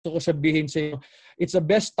ko sabihin sa inyo, it's the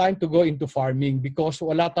best time to go into farming because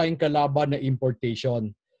wala tayong kalaban na importation.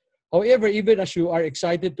 However, even as you are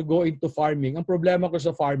excited to go into farming, ang problema ko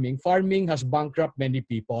sa farming has bankrupt many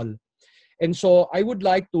people. And so I would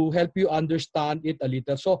like to help you understand it a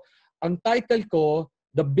little. So ang title ko,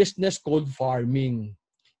 The Business Called Farming.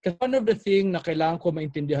 Kasi one of the things na kailangan ko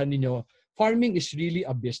maintindihan ninyo, farming is really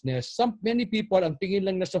a business. Many people, ang tingin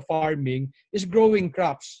lang na sa farming is growing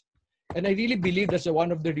crops. And I really believe that's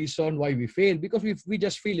one of the reasons why we fail, because we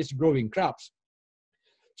just feel it's growing crops.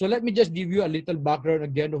 So let me just give you a little background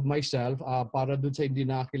again of myself para dun sa hindi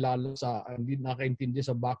nakaintindi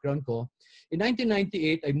sa background ko. In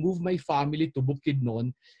 1998, I moved my family to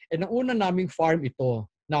Bukidnon, and ang una naming farm ito.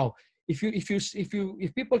 Now, if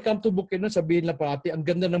people come to Bukidnon, sabihin lang parati, ang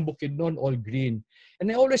ganda ng Bukidnon, all green.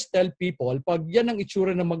 And I always tell people, pag yan ang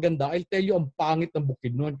itsura na maganda, I'll tell you ang pangit ng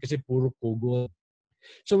Bukidnon kasi puro kugon.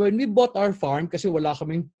 So when we bought our farm, kasi wala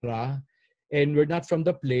kaming pera, and we're not from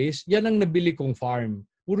the place, yan ang nabili kong farm.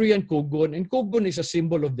 Puro yan kugon. And kugon is a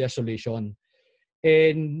symbol of desolation.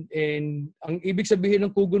 And ang ibig sabihin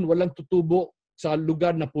ng kugon, walang tutubo sa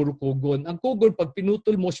lugar na puro kugon. Ang kugon, pag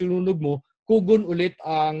pinutol mo, sinunog mo, kugon ulit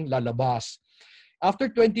ang lalabas. After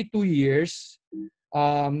 22 years,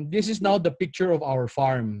 this is now the picture of our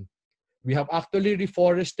farm. We have actually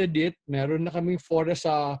reforested it. Meron na kaming forest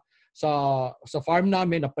sa farm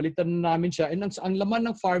namin, napalitan na namin siya. And ang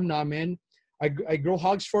laman ng farm namin, I grow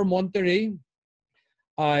hogs for Monterey.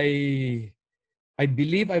 I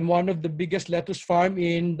believe I'm one of the biggest lettuce farm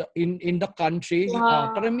in the country.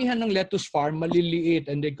 Wow. Karamihan ng lettuce farm maliliit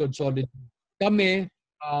and they consolidate. Kami,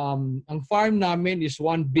 ang farm namin is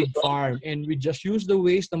one big farm, and we just use the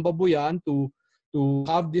waste ng babuyan to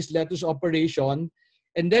have this lettuce operation.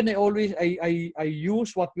 And then I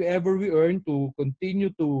use whatever we earn to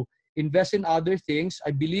continue to invest in other things.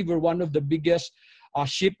 I believe we're one of the biggest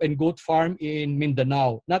sheep and goat farm in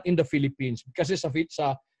Mindanao, not in the Philippines. Kasi sa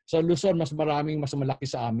Luzon, mas malaki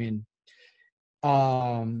sa amin.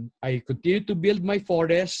 I continue to build my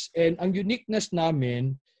forest, and ang uniqueness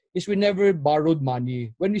namin is we never borrowed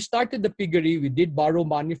money. When we started the piggery, we did borrow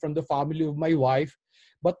money from the family of my wife,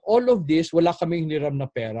 but all of this, wala kaming hiniram na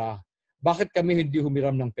pera. Bakit kami hindi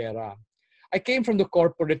humiram ng pera? I came from the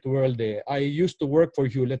corporate world. I used to work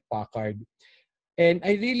for Hewlett-Packard. And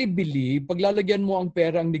I really believe, pag lalagyan mo ang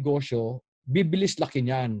pera ang negosyo, bibilis laki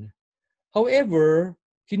niyan. However,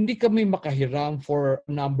 hindi kami makahiram for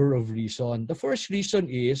a number of reasons. The first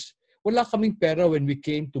reason is, wala kaming pera when we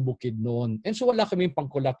came to Bukidnon. And so wala kaming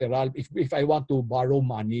pang-collateral if I want to borrow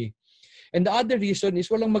money. And the other reason is,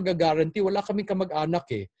 walang mag-guarantee, wala kaming kamag-anak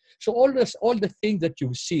eh. So all the things that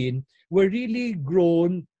you've seen were really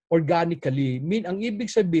grown organically. Ang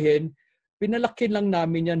ibig sabihin, pinalaki lang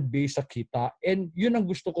namin yan based sa kita. And yun ang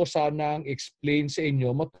gusto ko sanang explain sa inyo,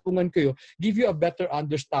 matulungan kayo, give you a better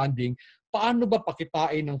understanding, paano ba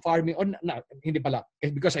pakitain ng farming, or hindi pala,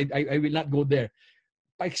 because I will not go there.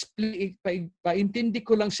 Paintindi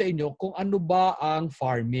ko lang sa inyo kung ano ba ang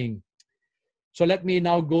farming. So let me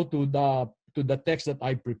now go to the text that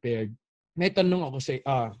I prepared. May tanong ako sa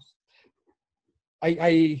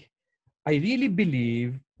I really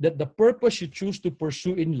believe that the purpose you choose to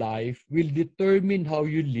pursue in life will determine how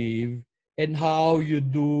you live and how you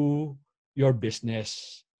do your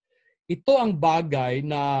business. Ito ang bagay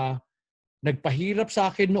na nagpahirap sa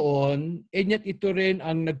akin noon, and yet ito rin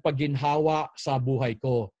ang nagpaginhawa sa buhay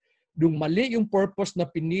ko. Nung mali yung purpose na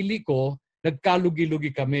pinili ko, nagkalugi-lugi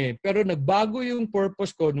kami. Pero nagbago yung purpose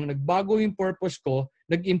ko, nung nagbago yung purpose ko,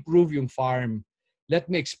 nag-improve yung farm. Let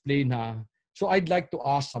me explain ha. So I'd like to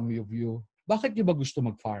ask some of you, bakit nyo ba gusto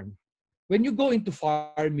mag-farm? When you go into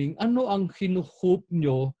farming, ano ang hinuhope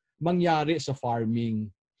nyo mangyari sa farming?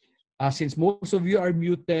 Since most of you are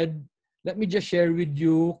muted, let me just share with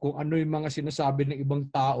you kung ano yung mga sinasabi ng ibang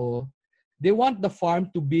tao. They want the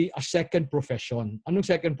farm to be a second profession. Anong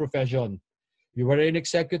second profession? You were an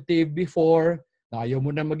executive before, ayaw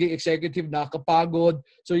mo na maging executive, nakakapagod.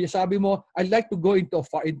 So sabi mo, I'd like to go into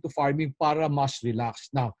farming para mas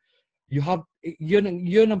relax. Now,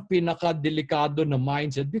 yun ang pinaka-delikado na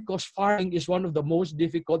mindset, because farming is one of the most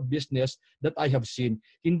difficult business that I have seen.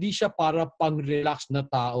 Hindi siya para pang-relax na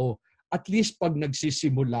tao. At least pag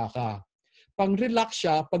nagsisimula ka. Pang-relax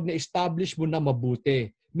siya pag na-establish mo na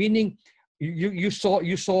mabuti. Meaning, you saw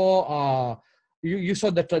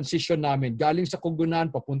the transition namin. Galing sa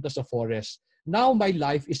Kugunan, papunta sa forest. Now, my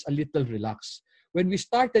life is a little relaxed. When we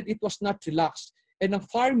started, it was not relaxed. And ang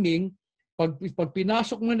farming, pag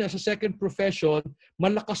pinasok mo na sa second profession,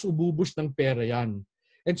 malakas ububos ng pera yan.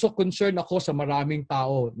 And so concerned ako sa maraming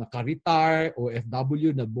tao naka-retire,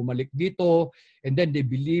 OFW na bumalik dito, and then they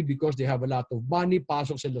believe because they have a lot of money,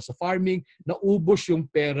 pasok sila sa farming, naubos yung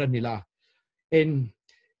pera nila. And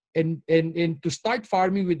to start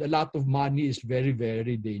farming with a lot of money is very,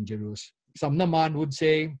 very dangerous. Some naman would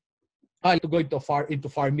say, to go into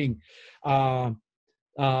farming.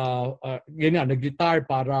 Ganyan, nag-retire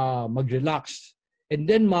para mag-relax. And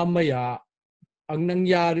then mamaya, ang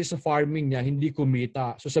nangyari sa farming niya, hindi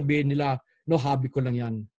kumita. So sabihin nila, no, hobby ko lang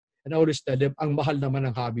yan. And I always tell them, ang mahal naman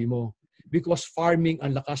ang hobby mo. Because farming,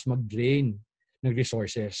 ang lakas mag-drain ng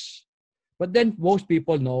resources. But then most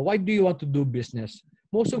people know, why do you want to do business?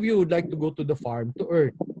 Most of you would like to go to the farm to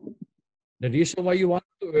earn. The reason why you want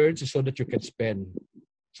to earn is so that you can spend.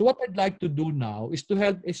 So what I'd like to do now is to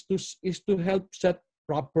help set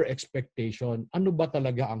proper expectation. Ano ba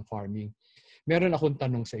talaga ang farming? Meron akong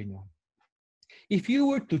tanong sa inyo. If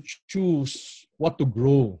you were to choose what to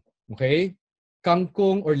grow, okay?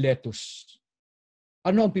 Kangkong or lettuce,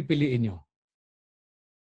 ano ang pipiliin nyo?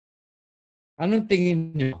 Anong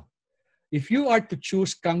tingin nyo? If you are to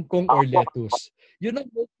choose kangkong or lettuce, you know,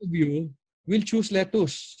 most of you will choose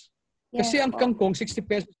lettuce. Kasi ang kangkong, 60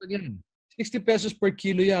 pesos lang yan. 60 pesos per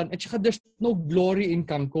kilo yan. At saka there's no glory in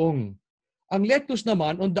kangkong. Ang lettuce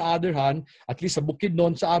naman, on the other hand, at least sa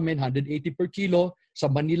Bukidnon sa amin, 180 per kilo. Sa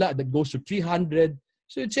Manila, that goes to 300.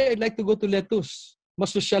 So you'd say, I'd like to go to lettuce.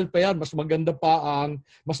 Mas social pa yan. Mas maganda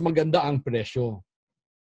ang presyo.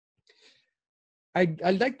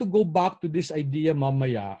 I'd like to go back to this idea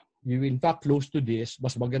mamaya. You in fact close to this.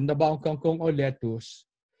 Mas maganda ba ang kangkong o lettuce?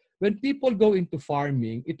 When people go into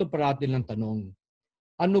farming, ito parati lang tanong.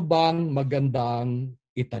 Ano bang magandang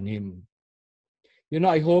itanim? You know,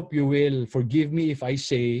 I hope you will forgive me if I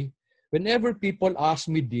say, whenever people ask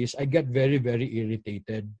me this, I get very, very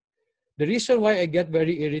irritated. The reason why I get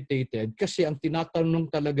very irritated, kasi ang tinatanong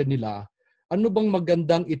talaga nila, ano bang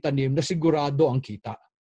magandang itanim na sigurado ang kita?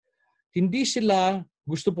 Hindi sila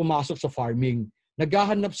gusto pumasok sa farming.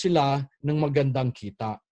 Naghahanap sila ng magandang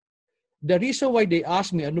kita. The reason why they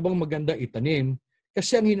ask me, ano bang magandang itanim?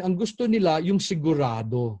 Kasi ang gusto nila, yung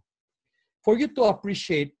sigurado. For you to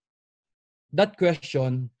appreciate that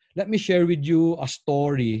question, let me share with you a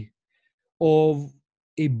story of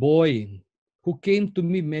a boy who came to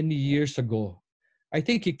me many years ago. I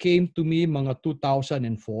think he came to me mga 2004.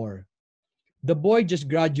 The boy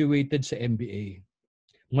just graduated sa MBA.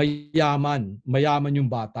 Mayaman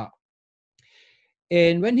yung bata.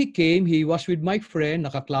 And when he came, he was with my friend,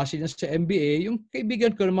 nakaklase niya sa MBA. Yung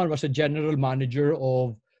kaibigan ko naman was a general manager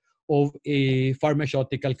of a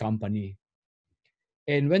pharmaceutical company.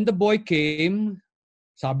 And when the boy came,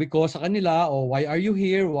 sabi ko sa kanila, oh, why are you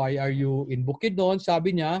here? Why are you in Bukidnon?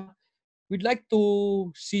 Sabi niya, we'd like to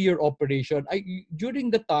see your operation. During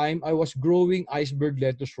the time, I was growing iceberg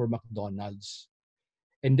lettuce for McDonald's.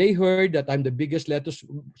 And they heard that I'm the biggest lettuce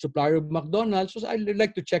supplier of McDonald's, so I'd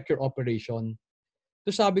like to check your operation. So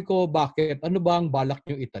sabi ko, bakit? Ano ba ang balak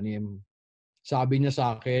niyong itanim? Sabi niya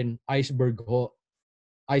sa akin, iceberg ho.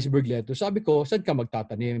 Iceberg lettuce. Sabi ko, saan ka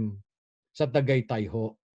magtatanim? Sa Tagaytay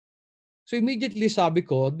ho. So immediately sabi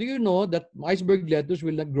ko, do you know that iceberg lettuce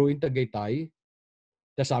will not grow in Tagaytay?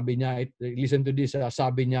 Tapos sabi niya, listen to this,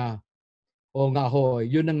 sabi niya, o nga ho,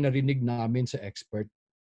 yun ang narinig namin sa expert.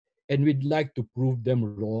 And we'd like to prove them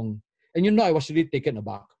wrong. And you know, I was really taken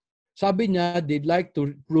aback. Sabi niya, they'd like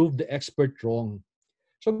to prove the expert wrong.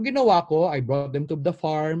 So ginawa ko, I brought them to the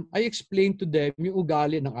farm. I explained to them yung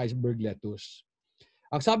ugali ng iceberg lettuce.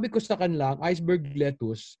 Ang sabi ko sa kanila, iceberg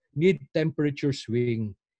lettuce need temperature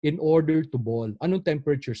swing in order to ball. Anong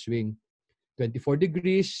temperature swing? 24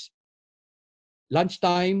 degrees,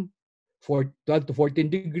 lunchtime, 12 to 14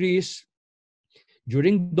 degrees,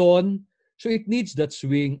 during dawn. So it needs that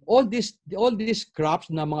swing. All these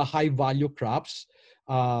crops na mga high value crops,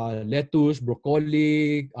 lettuce,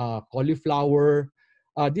 broccoli, cauliflower,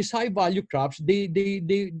 these high value crops,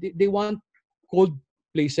 they want cold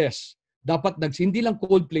places. Dapat hindi lang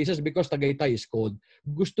cold places because Tagaytay is cold.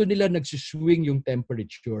 Gusto nila nagsiswing yung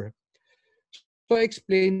temperature. So I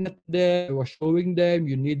explained that them, I was showing them,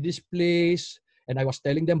 you need this place, and I was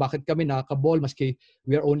telling them bakit kami nakakabol maski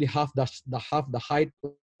we are only half the height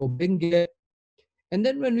of Benguet. And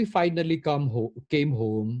then when we finally came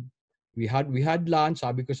home, we had lunch.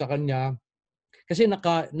 Sabi ko sa kanya, kasi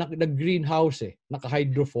nag-greenhouse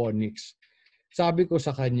naka-hydroponics. Sabi ko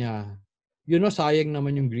sa kanya, you know, sayang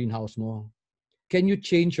naman yung greenhouse mo. Can you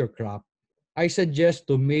change your crop? I suggest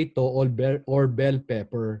tomato or bell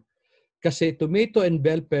pepper. Kasi tomato and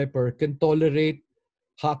bell pepper can tolerate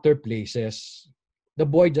hotter places. The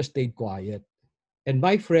boy just stayed quiet. And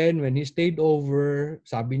my friend, when he stayed over,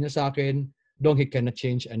 sabi niya sa akin, Dong he cannot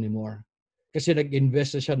change anymore. Kasi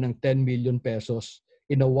nag-invest na siya ng 10 million pesos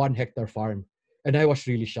in a 1-hectare farm. And I was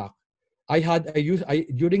really shocked.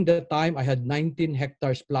 During that time, I had 19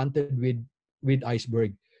 hectares planted with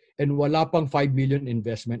iceberg. And wala pang 5 million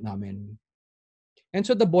investment namin. And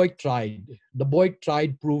so the boy tried. The boy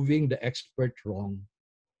tried proving the expert wrong.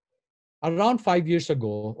 Around 5 years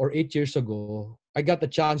ago or 8 years ago, I got a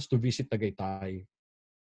chance to visit Tagaytay.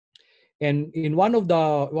 And in one of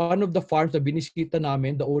the farms na binisita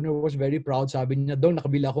namin, the owner was very proud. Sabi niya, "Dong,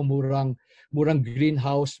 nakabila ako murang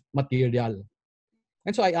greenhouse material."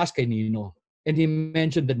 And so I asked kay Nino, and he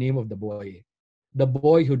mentioned the name of the boy. The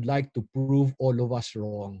boy who'd like to prove all of us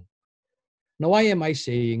wrong. Now, why am I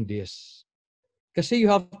saying this? Kasi you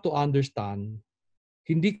have to understand,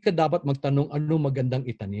 hindi ka dapat magtanong ano magandang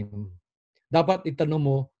itanim. Dapat tanong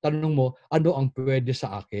mo, ano ang pwede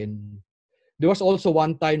sa akin? There was also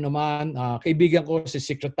one time naman, kaibigan ko si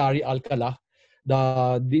Secretary Alcala,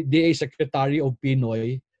 the DA Secretary of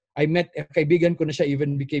Pinoy. I met, kaibigan ko na siya,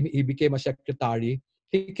 he became a secretary.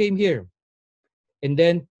 He came here. And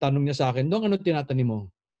then, tanong niya sa akin, "Dong, ano tinatanim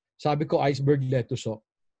mo?" Sabi ko, "Iceberg lettuce."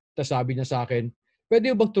 Tapos sabi niya sa akin,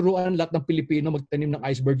 "Pwede bang turuan lahat ng Pilipino magtanim ng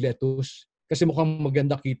iceberg lettuce? Kasi mukhang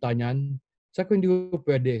maganda kita niyan." Sabi ko, "Hindi ko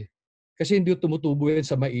pwede. Kasi hindi tumutubo yan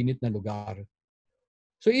sa mainit na lugar."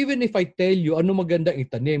 So even if I tell you ano magandang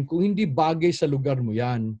itanim, kung hindi bagay sa lugar mo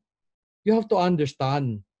yan, you have to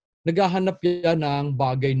understand, naghahanap yan ng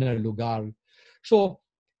bagay na lugar. So,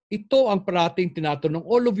 ito ang parating tinatanong.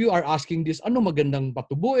 All of you are asking this, ano magandang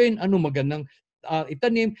patubuin, ano magandang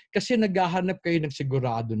itanim, kasi naghahanap kayo ng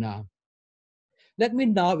sigurado na. Let me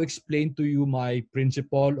now explain to you my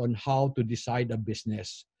principle on how to decide a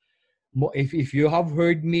business. If you have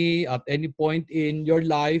heard me at any point in your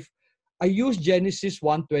life, I use Genesis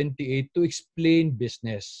 1:28 to explain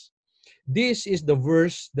business. This is the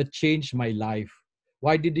verse that changed my life.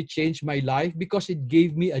 Why did it change my life? Because it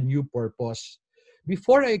gave me a new purpose.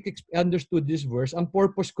 Before I understood this verse, ang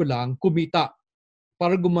purpose ko lang, kumita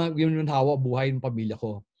para gumawa buhay ng pamilya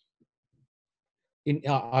ko.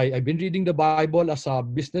 I've been reading the Bible as a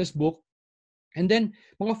business book. And then,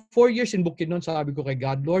 mga 4 years in Bukidnon, sabi ko kay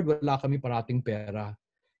God, "Lord, wala kami parating pera.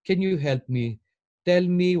 Can you help me? Tell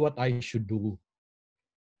me what I should do."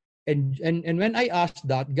 And when I asked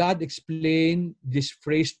that, God explained this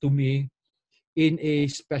phrase to me in a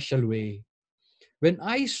special way. When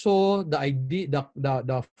I saw the idea,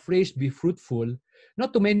 the phrase "be fruitful,"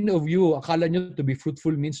 not too many of you, akala nyo to be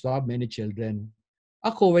fruitful means to have many children.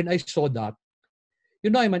 Ako, when I saw that,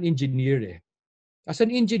 I'm an engineer eh. As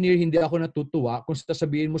an engineer, hindi ako natutuwa kung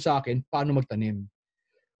sasabihin mo sa akin paano magtanim.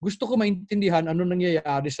 Gusto ko maintindihan ano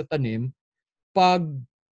nangyayari sa tanim pag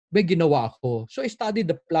may ginawa ako. So I studied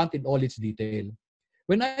the plant in all its detail.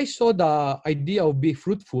 When I saw the idea of be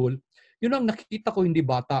fruitful, yun ang nakita ko, hindi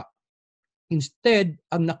bata. Instead,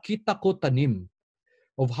 ang nakita ko tanim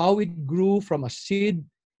of how it grew from a seed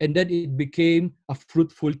and then it became a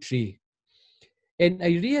fruitful tree. And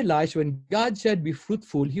I realized when God said be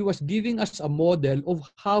fruitful, He was giving us a model of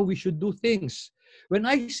how we should do things. When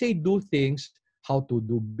I say do things, how to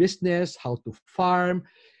do business, how to farm,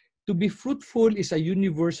 to be fruitful is a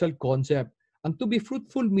universal concept. And to be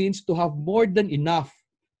fruitful means to have more than enough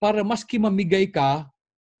para maski mamigay ka,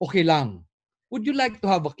 okay lang. Would you like to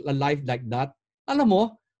have a life like that? Alam mo,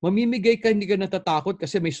 mamimigay ka, hindi ka natatakot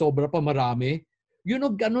kasi may sobra pa marami.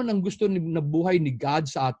 Ganun ang gusto na buhay ni God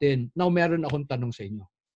sa atin. Now, meron akong tanong sa inyo.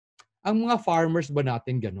 Ang mga farmers ba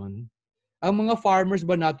natin ganun? Ang mga farmers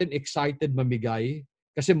ba natin excited mamigay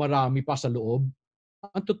kasi marami pa sa loob?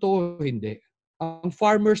 Ang totoo, hindi. Ang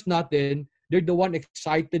farmers natin, they're the one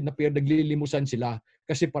excited na naglilimusan sila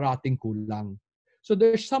kasi parating kulang. So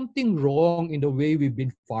there's something wrong in the way we've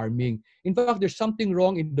been farming. In fact, there's something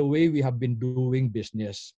wrong in the way we have been doing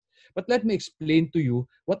business. But let me explain to you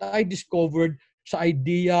what I discovered sa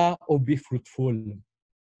idea of be fruitful.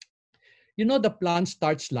 The plant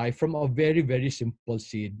starts life from a very, very simple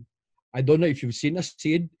seed. I don't know if you've seen a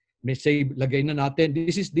seed. May say, lagay na natin.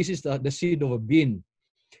 This is the seed of a bean.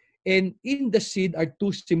 And in the seed are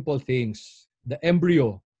two simple things. The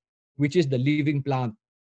embryo, which is the living plant,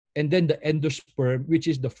 and then the endosperm, which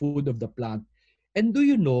is the food of the plant. And do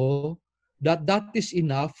you know that is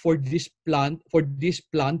enough for this plant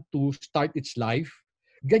to start its life?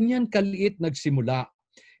 Ganyan kaliit nagsimula.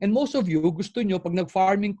 And most of you, gusto nyo, pag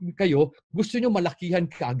nag-farming kayo, gusto nyo malakihan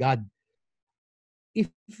kaagad.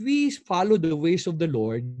 If we follow the ways of the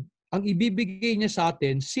Lord, ang ibibigay niya sa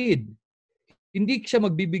atin, seed. Hindi siya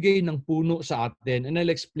magbibigay ng puno sa atin. And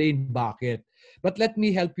I'll explain bakit. But let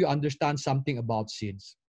me help you understand something about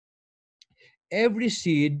seeds. Every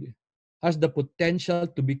seed has the potential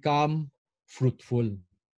to become fruitful.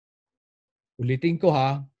 Ulitin ko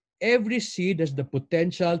ha, every seed has the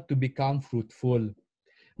potential to become fruitful.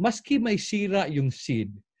 Maski may sira yung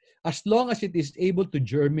seed, as long as it is able to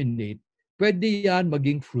germinate, pwede yan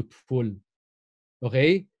maging fruitful.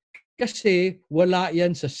 Okay? Kasi wala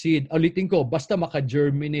yan sa seed. Ulitin ko, basta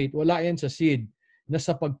maka-germinate, wala yan sa seed.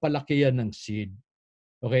 Nasa pagpalaki yan ng seed.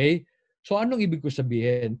 Okay? So anong ibig ko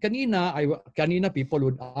sabihin? Kanina people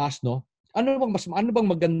would ask, no? Ano bang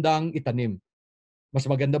magandang itanim? Mas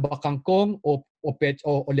maganda ba kangkong o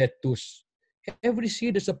lettuce? Every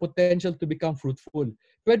seed has a potential to become fruitful.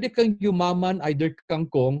 Pwede kang yumaman either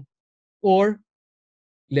kangkong or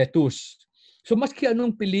lettuce. So maski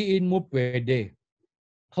anong piliin mo, pwede.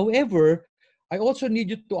 However, I also need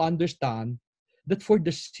you to understand that for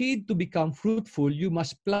the seed to become fruitful, you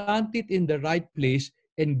must plant it in the right place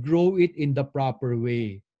and grow it in the proper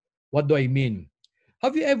way. What do I mean?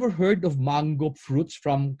 Have you ever heard of mango fruits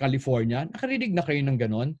from California? Nakarinig na kayo ng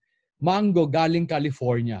ganon? Mango galing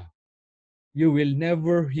California. You will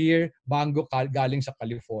never hear mango galing sa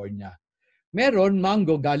California. Meron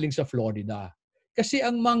mango galing sa Florida. Kasi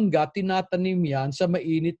ang mangga, tinatanim yan sa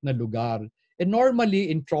mainit na lugar. And normally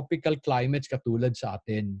in tropical climates katulad sa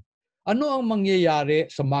atin. Ano ang mangyayari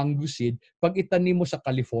sa mango seed pag itanim mo sa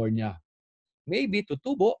California? Maybe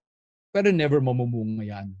tutubo, pero never mamumunga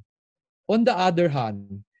yan. On the other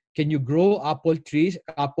hand, can you grow apple trees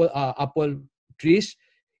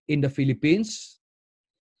in the Philippines?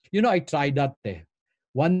 You know, I tried that.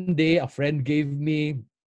 One day, a friend gave me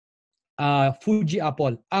Fuji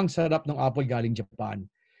apple. Ang sarap ng apple galing Japan.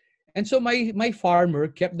 And so my farmer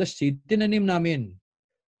kept the seed, tinanim namin.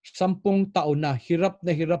 10 taon na hirap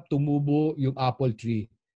tumubo yung apple tree.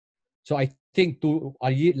 So I think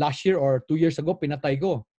last year or 2 years ago, pinatay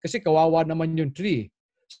ko. Kasi kawawa naman yung tree.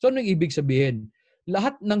 So anong ibig sabihin?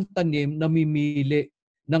 Lahat ng tanim namimili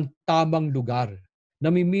ng tamang lugar.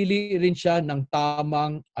 Namimili rin siya ng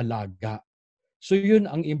tamang alaga. So yun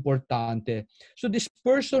ang importante. So this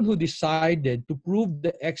person who decided to prove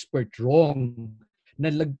the expert wrong, na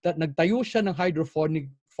nagtayo siya ng hydroponic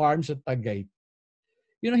farm sa Tagay,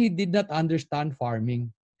 you know, he did not understand farming.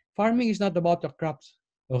 Farming is not about the crops.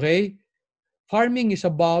 Okay? Farming is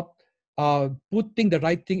about putting the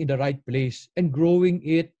right thing in the right place and growing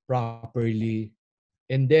it properly.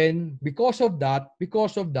 And then, because of that,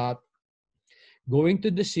 going to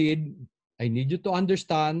the seed, I need you to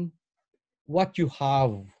understand what you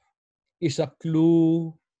have is a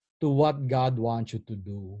clue to what God wants you to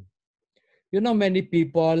do. You know, many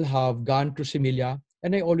people have gone to Similia,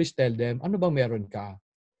 and I always tell them, ano bang meron ka?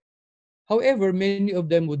 However, many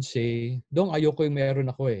of them would say, Dong, ayoko yung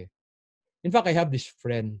meron ako eh. In fact, I have this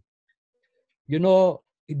friend. You know,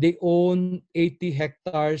 they own 80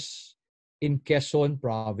 hectares in Quezon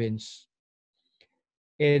province.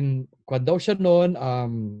 And kung daw siya noon,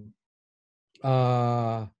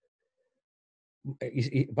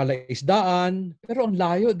 palaisdaan, pero ang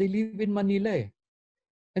layo, they live in Manila eh.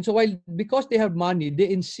 And so because they have money, they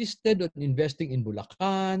insisted on investing in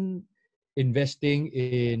Bulacan, investing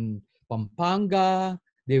in Pampanga,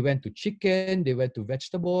 they went to chicken, they went to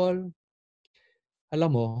vegetable.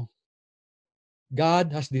 Alam mo,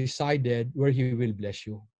 God has decided where He will bless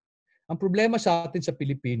you. Ang problema sa atin sa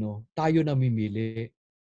Pilipino, tayo namimili.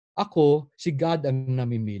 Ako, si God ang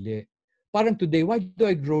namimili. Parang today, why do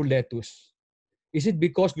I grow lettuce? Is it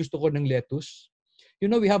because gusto ko ng lettuce? You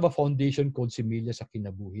know, we have a foundation called Similia sa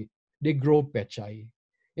Kinabuhi. They grow pechay.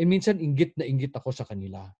 And minsan, inggit na inggit ako sa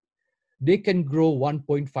kanila. They can grow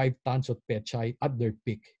 1.5 tons of pechay at their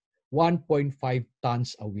peak. 1.5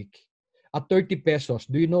 tons a week. At 30 pesos,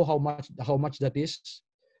 do you know how much that is?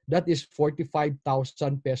 That is 45,000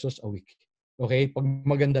 pesos a week. Okay? Pag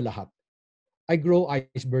maganda lahat. I grow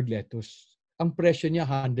iceberg lettuce. Ang presyo niya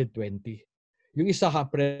 120. Yung isa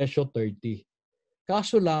presyo 30.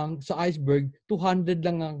 Kaso lang, sa iceberg, 200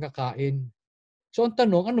 lang ang kakain. So ang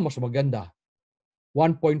tanong, ano mas maganda?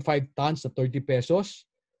 1.5 tons at 30 pesos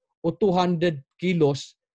o 200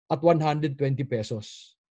 kilos at 120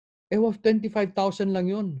 pesos? 25,000 lang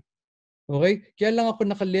yun. Okay? Kaya lang ako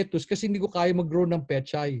naka-lettuce kasi hindi ko kaya mag-grow ng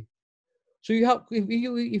pechay. So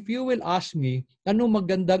if you will ask me, ano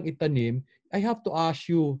magandang itanim, I have to ask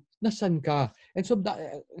you, nasan ka? And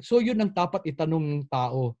so yun ang dapat itanong ng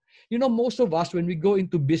tao. You know, most of us, when we go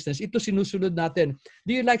into business, ito sinusunod natin.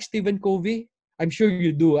 Do you like Stephen Covey? I'm sure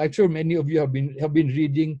you do. I'm sure many of you have been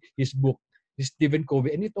reading his book, Stephen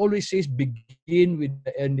Covey, and it always says, begin with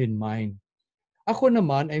the end in mind. Ako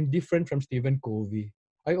naman, I'm different from Stephen Covey.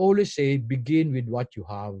 I always say, begin with what you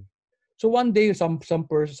have. So one day,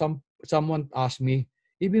 someone asked me,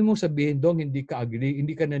 ibig mong sabihin, Dong, hindi ka agree,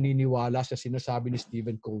 hindi ka naniniwala sa sinasabi ni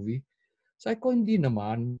Stephen Covey? Sabi ko, hindi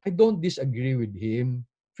naman. I don't disagree with him.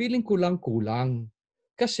 Feeling ko lang kulang.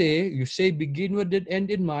 Kasi you say begin with an end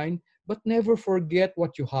in mind, but never forget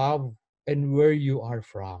what you have and where you are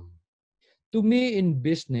from. To me, in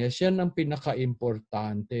business, yan ang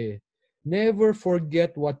pinaka-importante. Never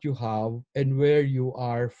forget what you have and where you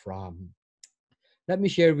are from. Let me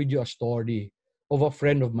share with you a story of a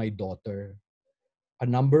friend of my daughter. A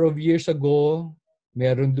number of years ago,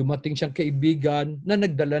 meron dumating siyang kaibigan na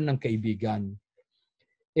nagdala ng kaibigan.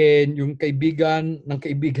 And yung kaibigan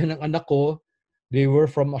ng anak ko, they were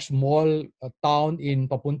from a small town in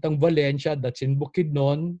papuntang Valencia, that's in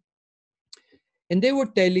Bukidnon. And they were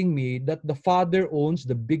telling me that the father owns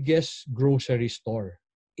the biggest grocery store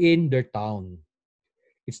in their town.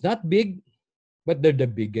 It's not big, but they're the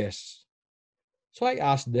biggest. So I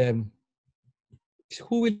asked them,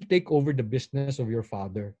 who will take over the business of your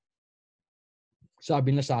father?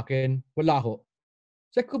 Sabi na sa akin, wala ho.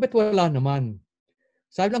 Sabi ko, ba't wala naman?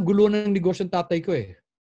 Sabi lang, gulo ng negosyo ng tatay ko eh.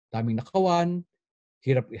 Daming nakawan,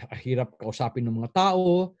 hirap kausapin ng mga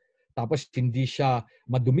tao, tapos hindi siya,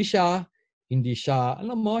 madumi siya, hindi siya,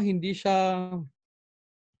 alam mo, hindi siya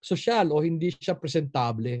social o hindi siya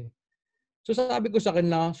presentable. So sabi ko sa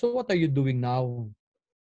kanila, so what are you doing now?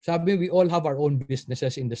 Sabi, we all have our own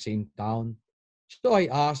businesses in the same town. So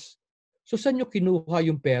I asked, so saan nyo kinuha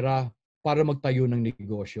yung pera para magtayo ng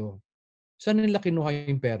negosyo? Saan nila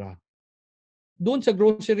kinuha yung pera? Doon sa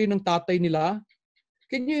grocery ng tatay nila.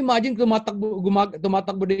 Can you imagine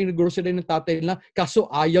tumatakbo din yung grocery ng tatay nila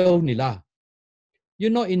kaso ayaw nila? You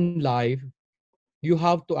know, in life, you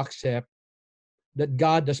have to accept that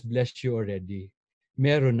God has blessed you already.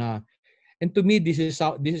 Meron na. And to me, this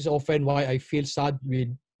is often why I feel sad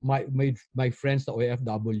with my friends na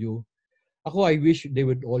OFW. Ako, I wish they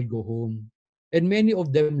would all go home. And many of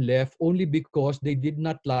them left only because they did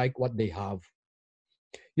not like what they have.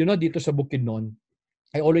 You know, dito sa Bukidnon,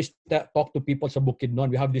 I always talk to people sa Bukidnon.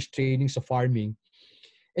 We have these trainings of farming.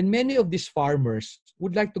 And many of these farmers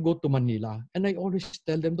would like to go to Manila. And I always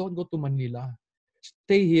tell them, don't go to Manila.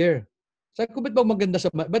 Stay here. Sabi ko, ba't ba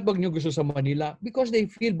nyo gusto sa Manila? Because they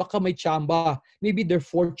feel baka may tsamba. Maybe their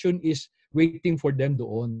fortune is waiting for them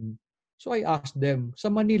doon. So I asked them, sa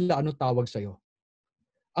Manila, ano tawag sa'yo?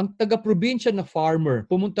 Ang taga-probinsya na farmer,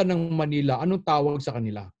 pumunta ng Manila, anong tawag sa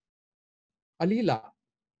kanila? Alila.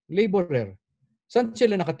 Laborer. Saan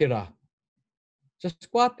sila nakatira? Sa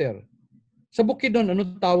squatter. Sa Bukidnon,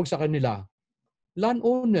 anong tawag sa kanila?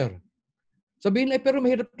 Landowner. Sabihin nila, pero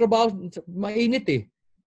mahirap trabaho, mainit eh.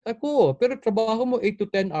 Sabi ko, pero trabaho mo 8 to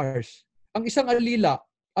 10 hours. Ang isang alila,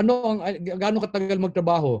 gaano katagal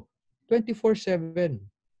magtrabaho? 24/7.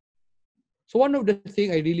 So one of the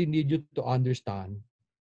things I really need you to understand,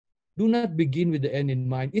 do not begin with the end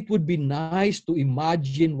in mind. It would be nice to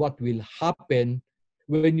imagine what will happen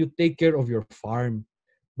when you take care of your farm.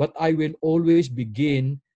 But I will always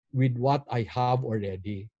begin with what I have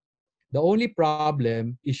already. The only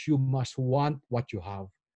problem is you must want what you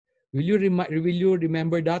have. Will you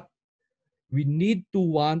remember that? We need to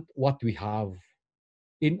want what we have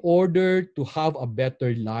in order to have a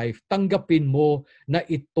better life. Tanggapin mo na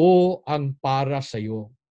ito ang para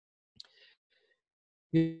sa'yo.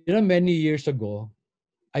 You know, many years ago,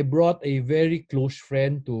 I brought a very close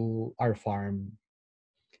friend to our farm.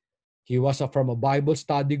 He was from a Bible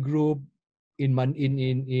study group in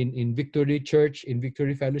Victory Church, in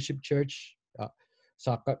Victory Fellowship Church,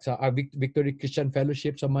 sa Victory Christian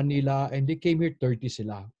Fellowship sa Manila, and they came here 30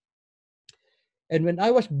 sila. And when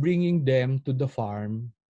I was bringing them to the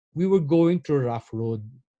farm, we were going through rough road.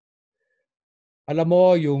 Alam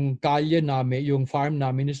mo, yung kalye namin, yung farm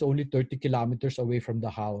namin is only 30 kilometers away from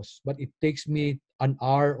the house. But it takes me an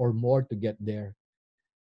hour or more to get there.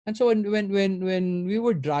 And so when we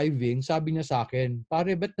were driving, sabi niya sa akin,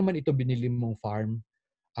 pare, ba't naman ito binili mong farm?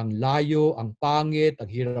 Ang layo, ang pangit, ang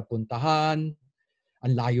hirap puntahan,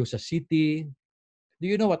 ang layo sa city. Do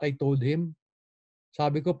you know what I told him?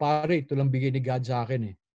 Sabi ko, pare, ito lang bigay ni God sa akin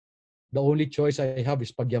eh. The only choice I have is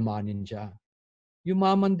pagyamanin siya.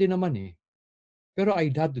 Yumaman din naman eh. Pero I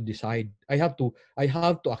had to decide. I have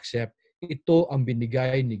to accept. Ito ang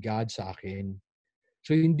binigay ni God sa akin.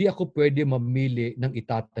 So hindi ako pwede mamili ng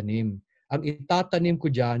itatanim. Ang itatanim ko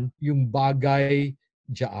dyan, yung bagay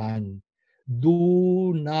dyan.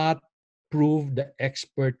 Do not prove the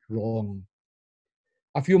expert wrong.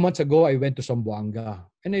 A few months ago, I went to Zamboanga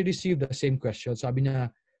and I received the same question. Sabi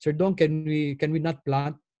niya, Sir Dong, can we not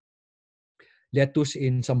plant lettuce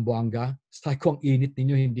in Zamboanga? Sabi ko, ang init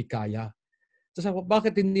ninyo, hindi kaya. Sabi ko,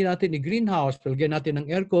 bakit hindi natin i-greenhouse? Palagyan natin ng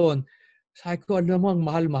aircon. Sabi ko, ano mo, ang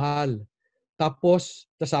mahal-mahal. Tapos,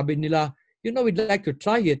 sabi nila, we'd like to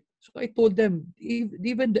try it. So I told them,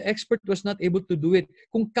 even the expert was not able to do it.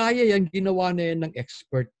 Kung kaya yan, ginawa na yan ng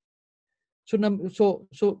expert. So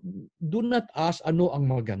do not ask ano ang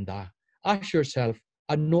maganda. Ask yourself,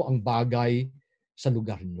 ano ang bagay sa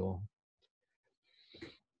lugar nyo.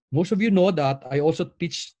 Most of you know that I also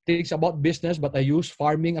teach things about business, but I use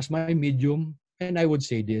farming as my medium. And I would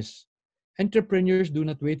say this, entrepreneurs do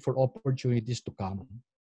not wait for opportunities to come.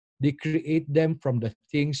 They create them from the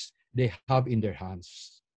things they have in their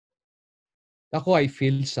hands. Ako, I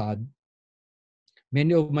feel sad.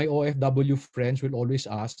 Many of my OFW friends will always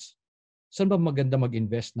ask, saan ba maganda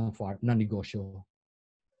mag-invest ng negosyo?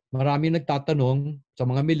 Marami nagtatanong sa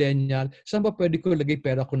mga millennial, saan ba pwede ko lagay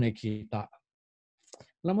pera ko nakikita?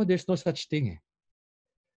 Alam mo, there's no such thing eh.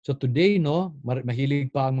 So today, no,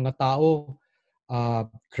 mahilig pa ang mga tao,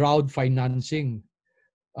 crowd financing.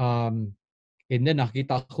 And then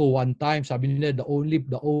nakita ko one time, sabi nila, the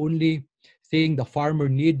only thing the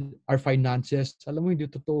farmer need are finances. Alam mo, hindi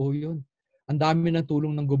totoo yun. Ang dami ng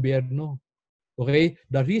tulong ng gobyerno. Okay?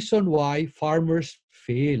 The reason why farmers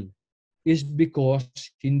fail is because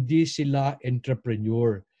hindi sila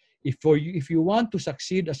entrepreneur. If you want to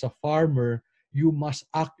succeed as a farmer, you must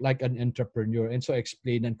act like an entrepreneur. And so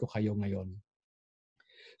explainan ko kayo ngayon.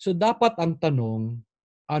 So dapat ang tanong,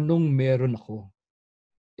 anong meron ako?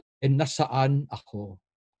 And nasaan ako?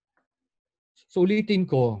 So ulitin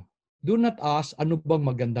ko, do not ask ano bang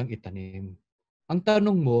magandang itanim. Ang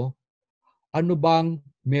tanong mo, ano bang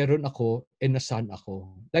meron ako and nasaan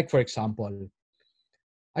ako? Like for example,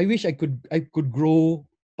 I wish I could grow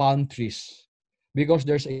palm trees because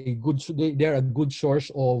they're a good source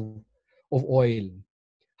of oil.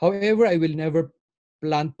 However, I will never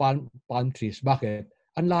plant palm trees. Bakit?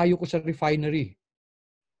 Ang layo ko sa refinery.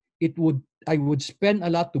 I would spend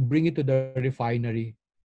a lot to bring it to the refinery.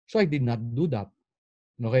 So I did not do that.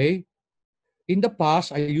 Okay? In the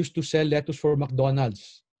past, I used to sell lettuce for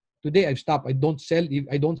McDonald's. Today, I've stopped. I don't sell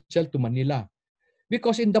to Manila.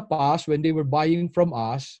 Because in the past, when they were buying from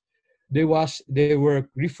us, there were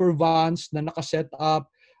reefer vans na nakaset up.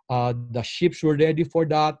 The ships were ready for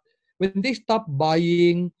that. When they stopped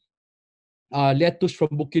buying lettuce from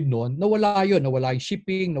Bukidnon, nawala yun. Nawala yung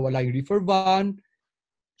shipping, nawala yung reefer van.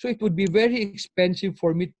 So it would be very expensive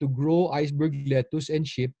for me to grow iceberg lettuce and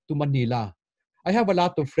ship to Manila. I have a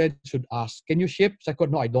lot of friends who'd ask, can you ship? Sabi ko,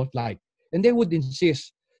 no, I don't like. And they would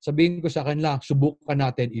insist. Sabihin ko sa kanila, subukan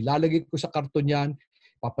natin. Ilalagay ko sa karton yan,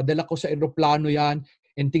 papadala ko sa eroplano yan,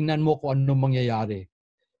 and tingnan mo kung ano mangyayari.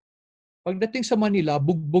 Pagdating sa Manila,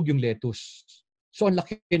 bugbog yung lettuce. So ang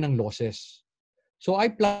laki ng losses. So I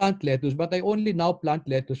plant lettuce, but I only now plant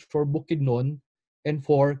lettuce for Bukidnon and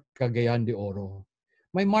for Cagayan de Oro.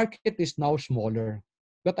 My market is now smaller,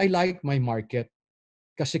 but I like my market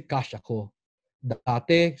kasi cash ako.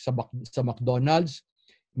 Dati sa McDonald's,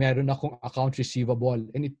 meron akong account receivable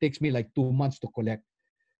and it takes me like 2 months to collect.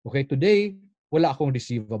 Okay, today, wala akong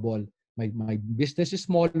receivable. My business is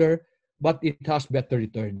smaller, but it has better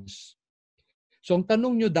returns. So ang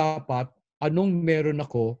tanong nyo dapat, anong meron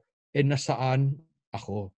ako and nasaan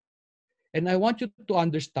ako? And I want you to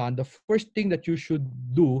understand the first thing that you should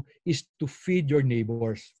do is to feed your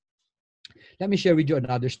neighbors. Let me share with you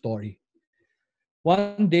another story.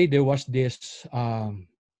 One day there was this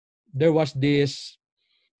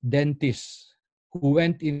dentist who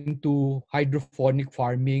went into hydroponic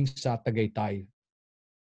farming sa Tagaytay.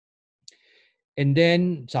 And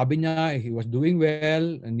then sabi niya he was doing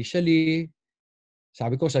well initially.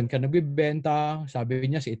 Sabi ko, saan ka nagbibenta? Sabi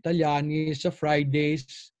niya sa Italianis, sa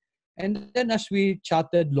Fridays. And then as we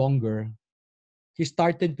chatted longer, he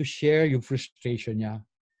started to share yung frustration niya.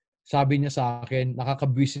 Sabi niya sa akin,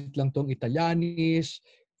 nakakabwisit lang tong Italianis,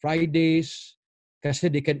 Fridays, kasi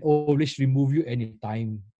they can always remove you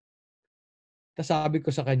anytime. Tapos sabi ko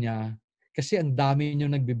sa kanya, kasi ang dami niyo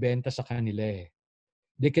nagbibenta sa kanila eh.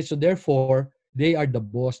 So therefore, they are the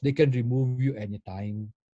boss. They can remove you anytime.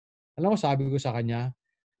 Alam mo, sabi ko sa kanya,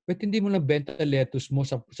 ba't hindi mo nagbenta lettuce mo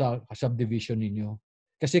sa subdivision ninyo?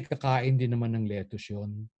 Kasi kakain din naman ng lettuce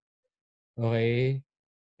yun. Okay?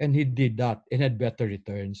 And he did that and had better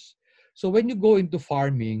returns. So when you go into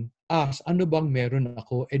farming, ask, ano bang meron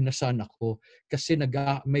ako and nasaan ako? Kasi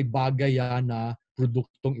may bagay na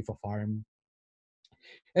produktong ifa-farm.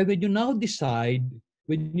 And when you now decide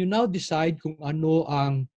kung ano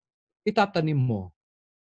ang itatanim mo,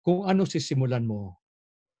 kung ano sisimulan mo,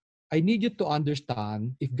 I need you to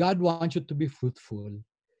understand, if God wants you to be fruitful,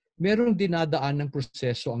 merong dinadaan ng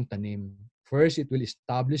proseso ang tanim. First, it will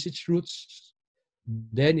establish its roots.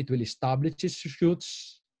 Then, it will establish its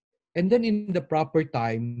shoots. And then, in the proper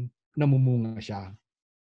time, namumunga siya.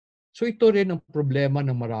 So, ito rin ang problema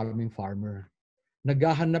ng maraming farmer.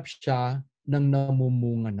 naghahanap siya ng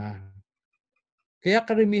namumunga na. Kaya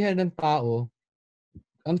karamihan ng tao,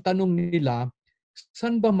 ang tanong nila,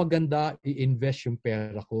 saan ba maganda i-invest yung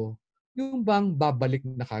pera ko? Yung bang babalik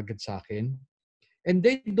na kagad sa akin? And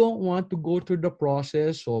they don't want to go through the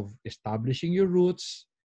process of establishing your roots,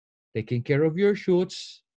 taking care of your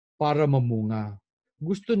shoots, para mamunga.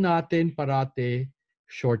 Gusto natin parate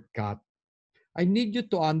shortcut. I need you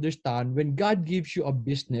to understand, when God gives you a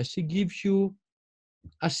business, He gives you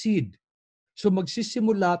a seed. So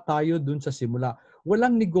magsisimula tayo dun sa simula.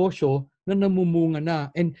 Walang negosyo na namumunga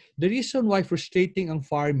na. And the reason why frustrating ang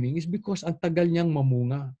farming is because ang tagal niyang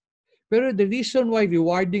mamunga. Pero the reason why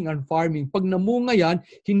rewarding ang farming, pag namunga yan,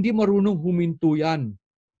 hindi marunong huminto yan.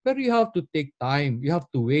 Pero you have to take time. You have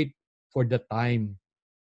to wait for the time.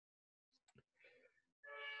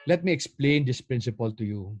 Let me explain this principle to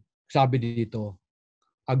you. Sabi dito,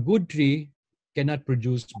 a good tree cannot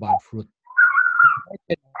produce bad fruit.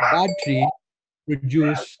 A bad tree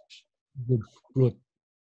produce good fruit.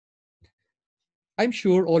 I'm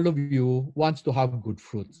sure all of you wants to have good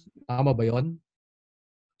fruits. Tama ba yon?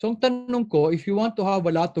 So ang tanong ko, if you want to have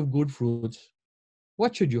a lot of good fruits,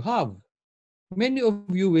 what should you have? Many of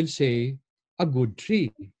you will say, a good tree.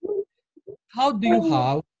 How do you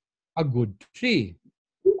have a good tree?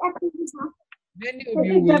 Many of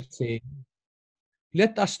you will say,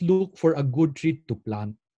 let us look for a good tree to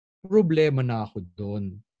plant. Problema na ako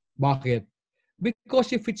doon. Bakit? Because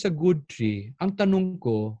if it's a good tree, ang tanong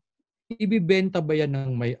ko, ibibenta ba yan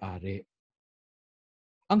ng may-ari?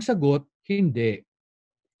 Ang sagot, hindi.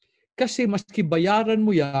 Kasi maski bayaran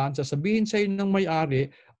mo yan, sasabihin sa'yo ng may-ari,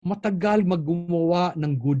 matagal maggumawa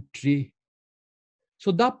ng good tree. So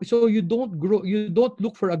you don't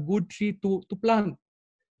look for a good tree to plant.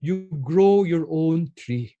 You grow your own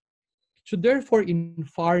tree. So therefore, in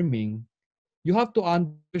farming, you have to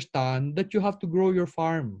understand that you have to grow your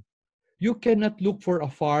farm. You cannot look for a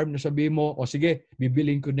farm na sabi mo, o sige,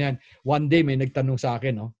 bibilin ko na yan. One day, may nagtanong sa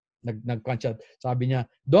akin, no? Nag-chat. Sabi niya,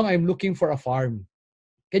 Dong, I'm looking for a farm.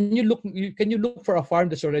 Can you look for a farm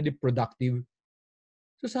that's already productive?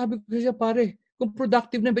 So sabi ko siya, pare, kung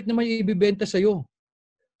productive na, ba't naman ibibenta sa'yo?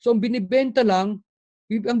 So ang binibenta lang,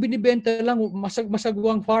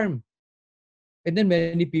 masagwang farm. And then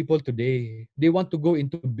many people today, they want to go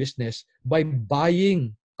into business by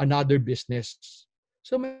buying another business.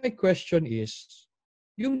 So my question is,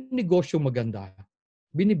 yung negosyo maganda,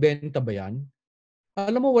 binibenta ba yan?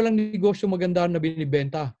 Alam mo, walang negosyo maganda na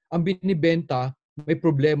binibenta. Ang binibenta, may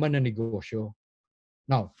problema na negosyo.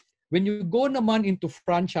 Now, when you go naman into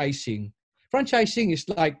franchising is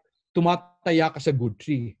like tumataya ka sa good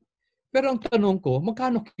tree. Pero ang tanong ko,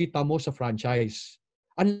 magkano kita mo sa franchise?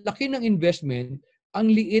 Ang laki ng investment,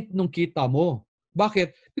 ang liit ng kita mo.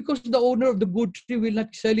 Bakit? Because the owner of the good tree will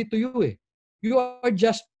not sell it to you. You are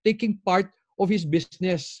just taking part of his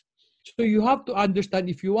business. So you have to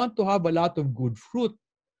understand, if you want to have a lot of good fruit,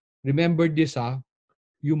 remember this,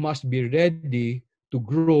 you must be ready to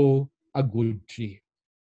grow a good tree.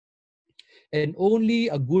 And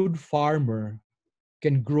only a good farmer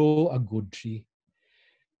can grow a good tree.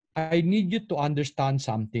 I need you to understand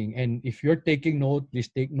something. And if you're taking note,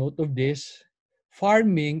 please take note of this.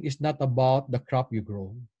 Farming is not about the crop you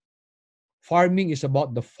grow. Farming is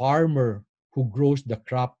about the farmer who grows the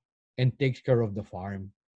crop and takes care of the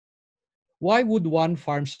farm. Why would one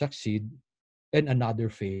farm succeed and another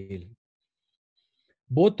fail?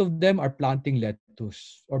 Both of them are planting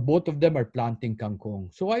lettuce, or both of them are planting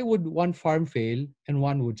kangkong. So why would one farm fail and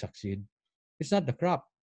one would succeed? It's not the crop.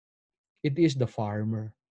 It is the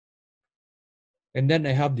farmer. And then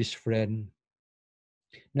I have this friend.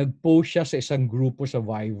 Nag-post siya sa isang grupo sa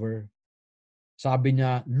Viber. Sabi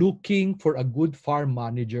niya, looking for a good farm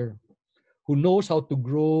manager who knows how to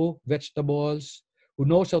grow vegetables, who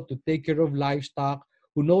knows how to take care of livestock,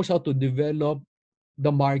 who knows how to develop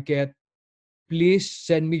the market. Please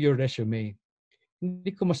send me your resume.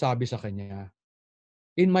 Hindi ko masabi sa kanya.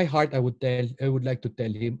 In my heart, I would like to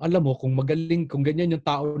tell him, alam mo, kung magaling, kung ganyan yung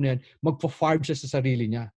tao na yan, magpa-farm siya sa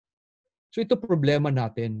sarili niya. So ito problema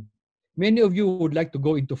natin. Many of you would like to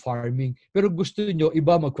go into farming, pero gusto niyo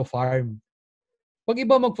iba magfa-farm. Pag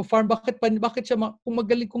iba magfa-farm, bakit siya kung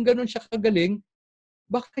magaling, kung ganoon siya kagaling,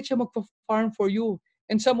 bakit siya magfa-farm for you?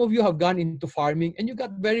 And some of you have gone into farming and you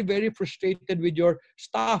got very, very frustrated with your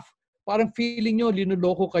staff. Parang feeling nyo,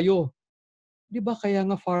 linuloko kayo. Di ba kaya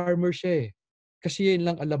nga farmer siya eh? Kasi yan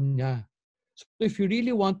lang alam niya. So if you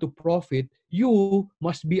really want to profit, you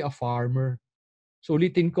must be a farmer. So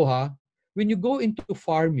ulitin ko when you go into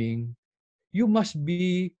farming, you must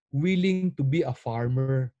be willing to be a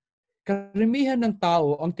farmer. Karamihan ng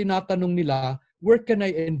tao, ang tinatanong nila, where can I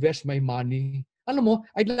invest my money? Alam mo,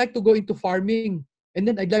 I'd like to go into farming and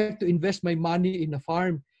then I'd like to invest my money in a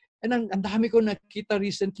farm. And ang dami ko nakita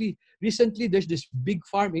recently. Recently, there's this big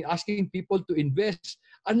farm asking people to invest.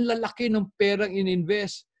 Ang lalaki ng perang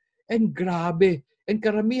in-invest. And grabe. And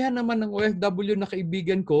karamihan naman ng OFW na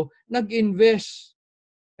kaibigan ko, nag-invest.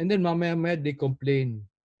 And then mamaya-maya, they complain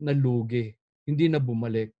na lugi. Hindi na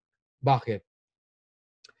bumalik. Bakit?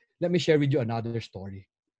 Let me share with you another story.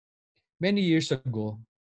 Many years ago,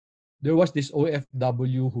 there was this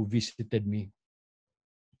OFW who visited me.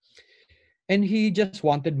 And he just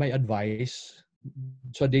wanted my advice.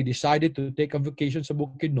 So they decided to take a vacation sa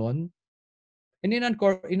Bukidnon. And in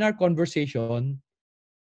our conversation,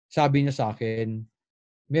 sabi niya sa akin,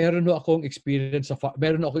 meron akong experience sa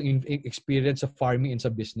farming and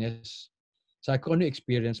sa business. Sabi ko, ano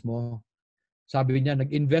experience mo? Sabi niya,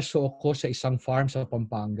 nag-invest ako sa isang farm sa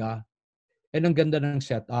Pampanga. And ang ganda ng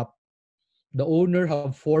setup. The owner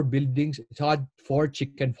have 4 buildings. It had 4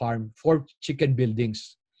 chicken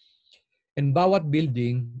buildings. And bawat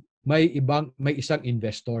building, may isang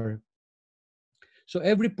investor. So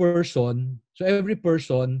every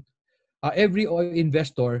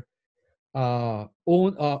investor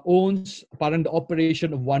owns parang the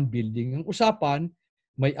operation of one building. Ang usapan,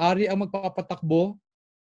 may-ari ang magpapatakbo,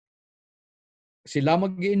 sila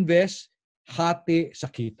mag-i-invest, hati sa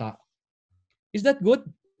kita. Is that good?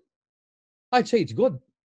 I'd say it's good.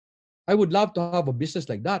 I would love to have a business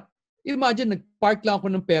like that. Imagine, nag-park lang ako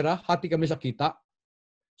ng pera, hati kami sa kita.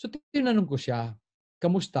 So tinanong ko siya,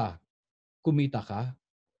 kamusta? Kumita ka?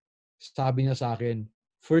 Sabi niya sa akin,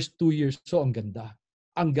 first 2 years, so ang ganda.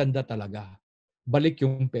 Ang ganda talaga. Balik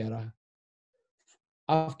yung pera.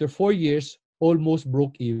 After 4 years, almost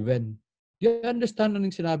broke even. Do you understand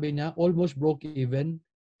anong sinabi niya? Almost broke even.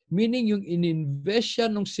 Meaning yung ininvest siya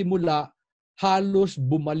nung simula, halos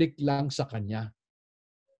bumalik lang sa kanya.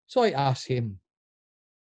 So I asked him,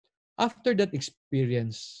 after that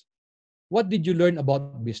experience, what did you learn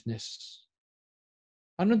about business?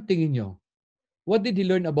 Anong tingin niyo? What did he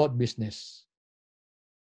learn about business?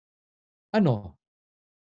 Ano?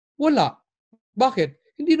 Wala.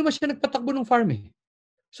 Bakit? Hindi naman siya nagpatakbo ng farm eh.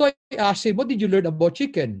 So I asked him, what did you learn about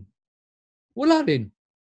chicken? Wala rin.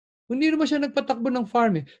 Hindi naman siya nagpatakbo ng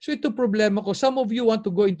farm eh. So ito problema ko. Some of you want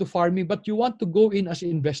to go into farming but you want to go in as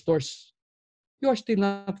investors. You are still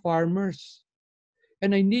not farmers.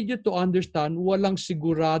 And I need you to understand, walang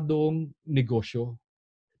siguradong negosyo.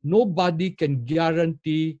 Nobody can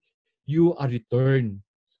guarantee you a return.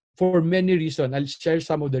 For many reasons. I'll share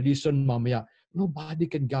some of the reasons mamaya. Nobody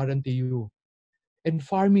can guarantee you. And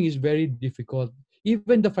farming is very difficult.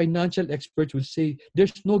 Even the financial experts will say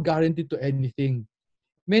there's no guarantee to anything.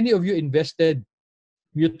 Many of you invested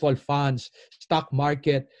mutual funds, stock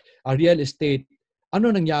market, real estate. Ano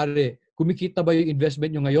nangyari? Kumikita ba yung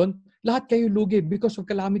investment nyo ngayon? Lahat kayo lugi because of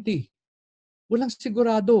calamity. Walang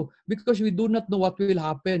sigurado because we do not know what will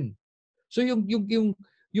happen. So yung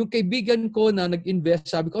kaibigan ko na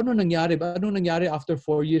nag-invest, sabi ko, ano nangyari? Ano nangyari after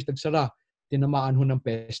 4 years nagsara? Tinamaan ho ng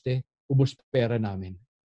peste, ubos pera namin.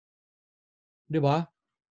 'Di ba?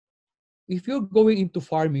 If you're going into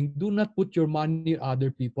farming, do not put your money in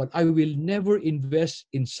other people. I will never invest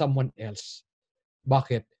in someone else.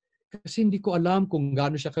 Bakit? Kasi hindi ko alam kung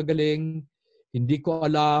gaano siya kagaling, hindi ko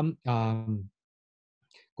alam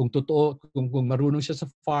kung totoo, kung marunong siya sa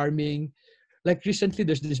farming. Like recently,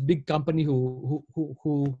 there's this big company who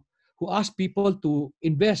asked people to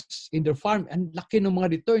invest in their farm and laki ng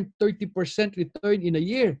mga return, 30% return in a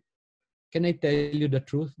year. Can I tell you the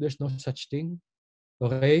truth? There's no such thing.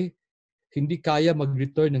 Okay? Hindi kaya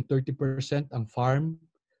mag-return ng 30% ang farm.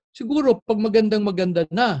 Siguro, pag maganda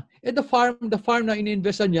na, the farm na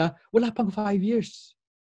ininvestan niya, wala pang 5 years.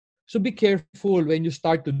 So be careful when you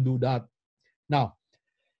start to do that. Now,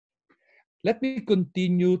 let me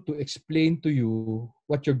continue to explain to you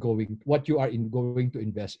what you are going to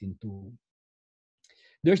invest into.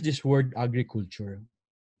 There's this word agriculture.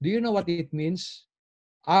 Do you know what it means?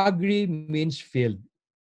 Agri means field.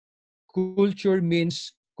 Culture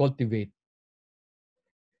means cultivate.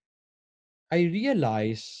 I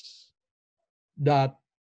realize that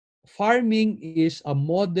farming is a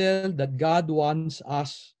model that God wants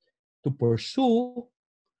us to pursue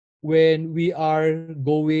when we are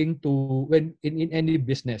when in any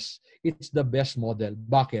business. It's the best model.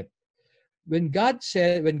 Bakit? When God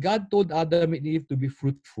told Adam and Eve to be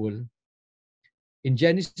fruitful, in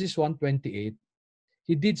Genesis 1:28,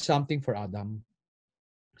 He did something for Adam.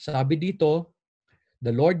 Sabi dito, the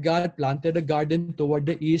Lord God planted a garden toward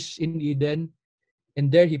the east in Eden, and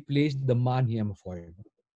there He placed the man He formed.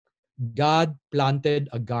 God planted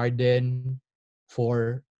a garden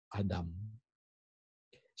for Adam.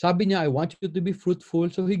 Sabi niya, I want you to be fruitful.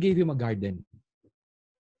 So he gave him a garden.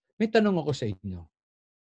 May tanong ako sa inyo.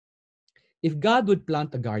 If God would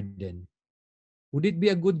plant a garden, would it be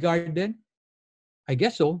a good garden? I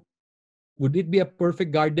guess so. Would it be a perfect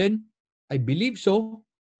garden? I believe so.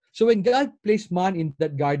 So when God placed man in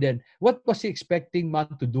that garden, what was he expecting man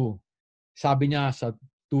to do? Sabi niya sa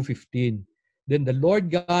 2:15, then the Lord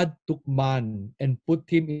God took man and put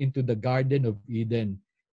him into the Garden of Eden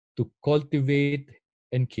to cultivate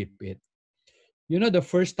and keep it. You know, the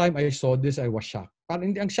first time I saw this, I was shocked.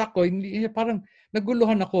 Parang ang shock ko, parang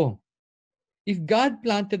naguluhan ako. If God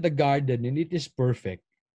planted the garden and it is perfect,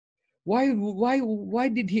 why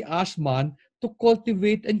did he ask man to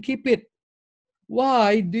cultivate and keep it?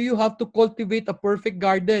 Why do you have to cultivate a perfect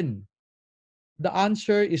garden? The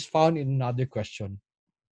answer is found in another question.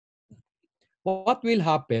 What will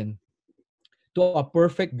happen to a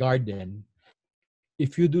perfect garden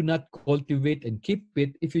if you do not cultivate and keep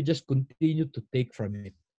it, if you just continue to take from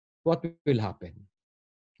it? What will happen?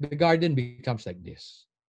 The garden becomes like this.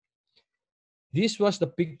 This was the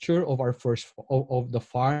picture of our of the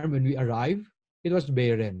farm when we arrived. It was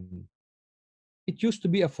barren. It used to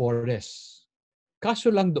be a forest.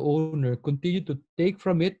 Kaso lang the owner continued to take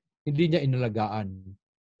from it, hindi niya inalagaan.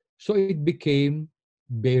 So it became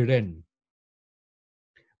barren.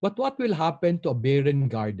 But what will happen to a barren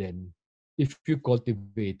garden if you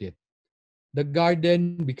cultivate it? The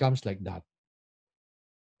garden becomes like that.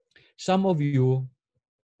 Some of you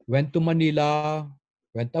went to Manila,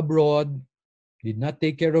 went abroad, did not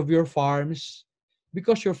take care of your farms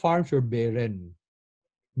because your farms were barren.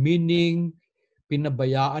 Meaning,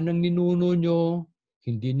 pinabayaan ng ninuno nyo,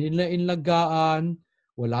 hindi nila inlagaan,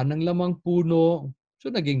 wala nang lamang puno, so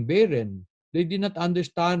naging barren. They did not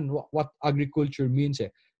understand what agriculture means.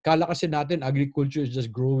 Kala kasi natin agriculture is just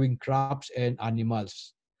growing crops and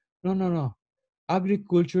animals. No, no, no.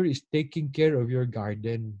 Agriculture is taking care of your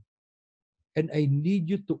garden. And I need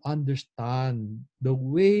you to understand the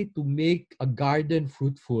way to make a garden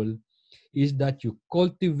fruitful is that you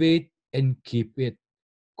cultivate and keep it.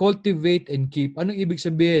 Cultivate and keep. Anong ibig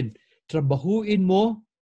sabihin? Trabahuin mo,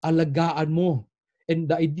 alagaan mo. And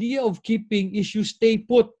the idea of keeping is you stay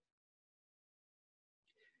put.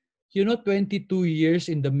 You know, 22 years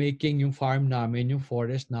in the making yung farm namin, yung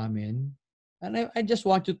forest namin. And I just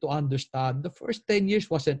want you to understand, the first 10 years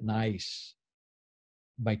wasn't nice.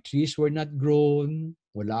 My trees were not grown,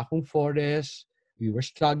 wala akong forest, we were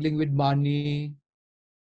struggling with money.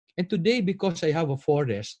 And today, because I have a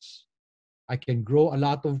forest, I can grow a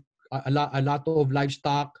lot of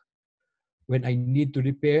livestock. When I need to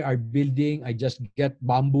repair our building, I just get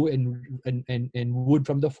bamboo and wood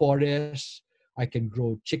from the forest. I can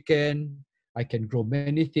grow chicken. I can grow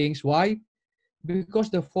many things. Why? Because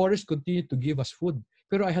the forest continued to give us food.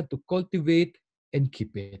 Pero I had to cultivate and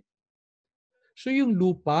keep it. So yung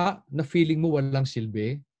lupa na feeling mo walang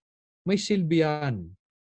silbi, may silbi yan.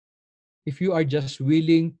 If you are just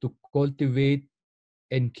willing to cultivate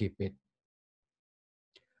and keep it.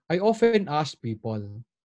 I often ask people,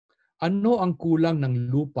 ano ang kulang ng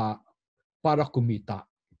lupa para kumita?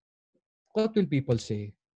 What will people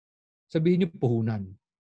say? Sabihin niyo puhunan.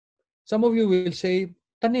 Some of you will say,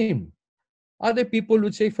 tanim. Other people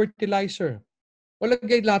would say fertilizer.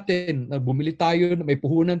 Walagay natin, bumili tayo, may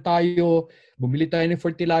puhunan tayo, bumili tayo ng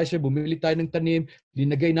fertilizer, bumili tayo ng tanim,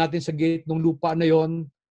 linagay natin sa gate ng lupa na yon,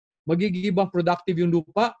 magiging bang productive yung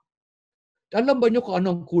lupa? Alam ba nyo kung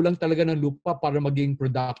ano ang kulang talaga ng lupa para maging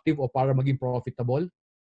productive o para maging profitable?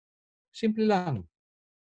 Simple lang.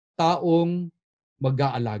 Taong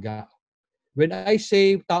mag-aalaga. When I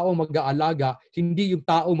say taong mag-aalaga, hindi yung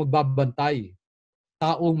taong magbabantay.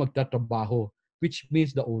 Taong magtatrabaho, which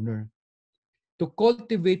means the owner. To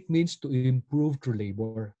cultivate means to improve through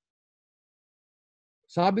labor.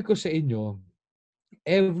 Sabi ko sa inyo,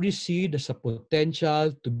 every seed has a potential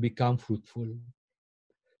to become fruitful.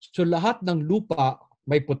 So lahat ng lupa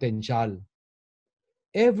may potential.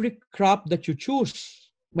 Every crop that you choose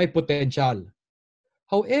may potential.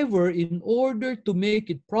 However, in order to make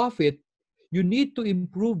it profit, you need to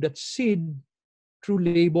improve that seed through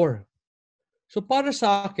labor. So para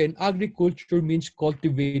sa akin, agriculture means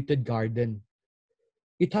cultivated garden.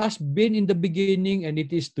 It has been in the beginning and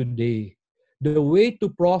it is today. The way to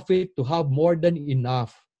profit, to have more than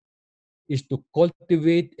enough, is to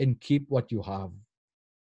cultivate and keep what you have.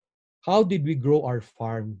 How did we grow our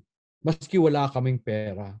farm? Maski wala kaming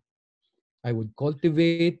pera. I would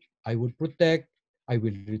cultivate, I would protect, I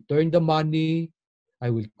will return the money,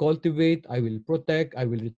 I will cultivate, I will protect, I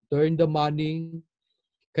will return the money.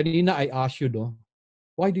 Kanina I asked you, no,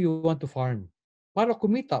 why do you want to farm? Para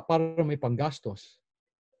kumita, para may panggastos.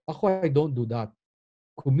 Ako, I don't do that.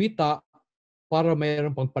 kumita para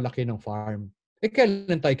mayroon pang palaki ng farm.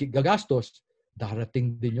 Kailan tayo gagastos?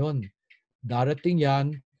 Darating din yon. Darating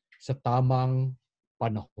yan sa tamang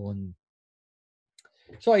panahon.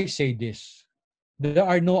 So I say this, there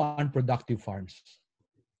are no unproductive farms.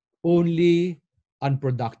 Only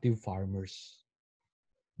unproductive farmers.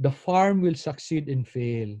 The farm will succeed and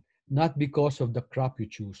fail not because of the crop you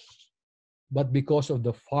choose, but because of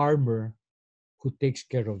the farmer who takes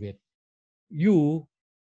care of it. You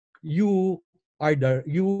are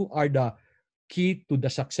the key to the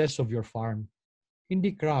success of your farm,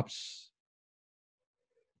 hindi crops.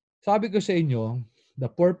 Sabi ko sa inyo, the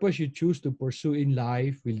purpose you choose to pursue in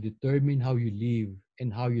life will determine how you live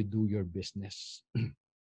and how you do your business.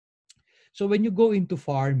 So when you go into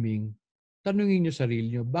farming, tanungin niyo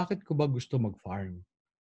sarili niyo, bakit ko ba gusto mag-farm?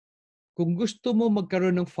 Kung gusto mo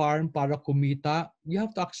magkaroon ng farm para kumita, you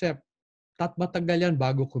have to accept. Matagal yan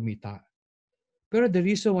bago kumita. Pero the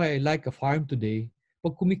reason why I like a farm today,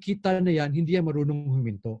 pag kumikita na yan, hindi yan marunong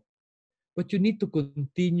huminto. But you need to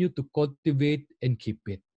continue to cultivate and keep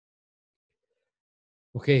it.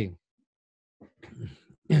 Okay.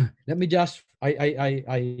 Let me just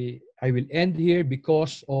I will end here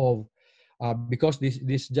because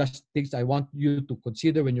this just things I want you to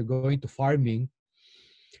consider when you're going to farming.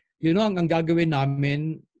 You know, ang gagawin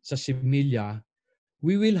namin sa Similia,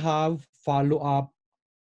 we will have follow-up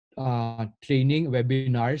training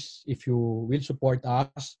webinars if you will support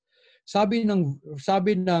us. Sabi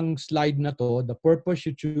ng slide na to, the purpose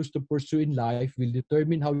you choose to pursue in life will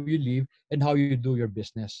determine how you live and how you do your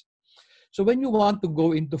business. So when you want to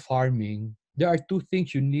go into farming, there are two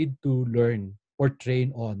things you need to learn or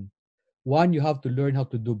train on. One, you have to learn how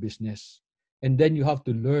to do business, and then you have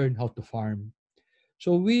to learn how to farm.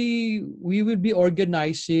 So we will be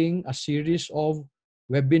organizing a series of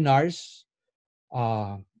webinars.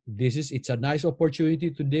 It's a nice opportunity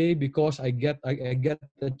today because I get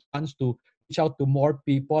the chance to reach out to more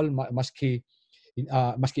people maski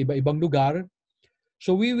iba-ibang lugar.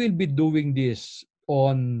 So we will be doing this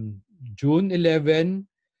on June 11.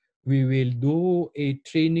 We will do a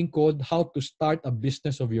training called How to Start a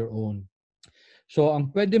Business of Your Own. So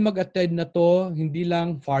ang pwede mag-attend na to, hindi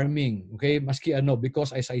lang farming, okay? Maski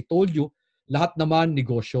because as I told you, lahat naman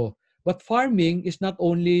negosyo. But farming is not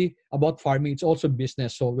only about farming, it's also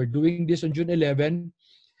business. So we're doing this on June 11.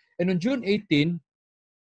 And on June 18,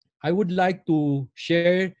 I would like to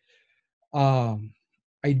share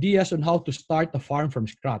ideas on how to start a farm from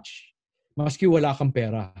scratch. Maski wala kang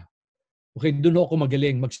pera. Okay, doon ako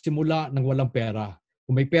magaling, magsimula ng walang pera.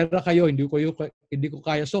 Kung may pera kayo, hindi ko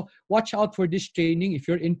kaya. So watch out for this training. If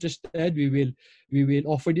you're interested, we will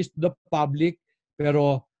offer this to the public.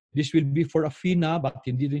 Pero this will be for a fee na, but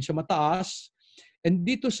hindi rin siya mataas. And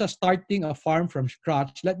dito sa starting a farm from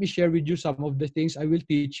scratch, let me share with you some of the things I will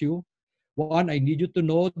teach you. One, I need you to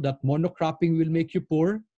know that monocropping will make you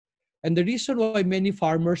poor. And the reason why many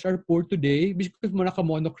farmers are poor today is because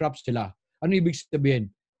naka-monocrop sila. Ano ibig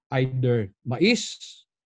sabihin? Either mais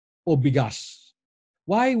o bigas.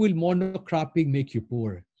 Why will monocropping make you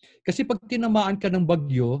poor? Kasi pag tinamaan ka ng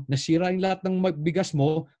bagyo, nasira yung lahat ng bigas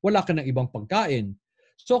mo, wala ka ng ibang pagkain.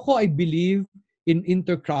 So I believe in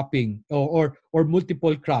intercropping or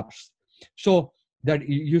multiple crops. So that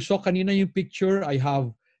you saw kanina yung picture, I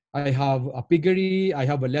have a piggery, I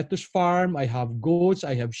have a lettuce farm, I have goats,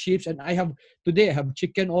 I have sheep, and today I have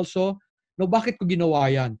chicken also. No, bakit ko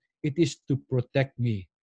ginawa yan? It is to protect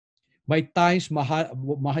me. May times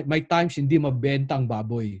hindi mabenta ang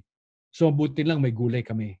baboy. So mabuti lang may gulay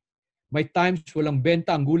kami. May times walang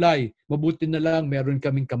benta ang gulay. Mabuti na lang meron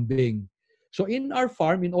kaming kambing. So in our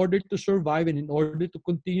farm, in order to survive and in order to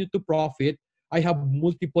continue to profit, I have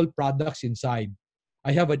multiple products inside.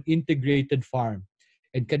 I have an integrated farm.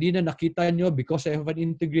 And kanina nakita nyo, because I have an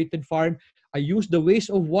integrated farm, I use the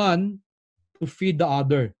waste of one to feed the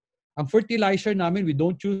other. Ang fertilizer namin, we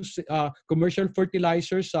don't use commercial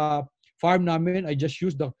fertilizers sa farm namin. I just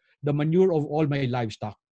use the manure of all my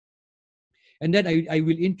livestock. And then I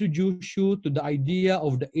will introduce you to the idea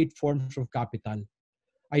of the 8 forms of capital.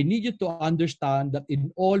 I need you to understand that in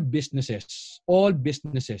all businesses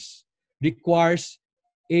requires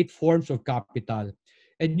 8 forms of capital.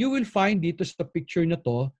 And you will find dito sa picture na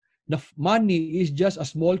to, na money is just a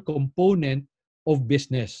small component of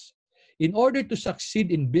business. In order to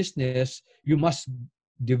succeed in business, you must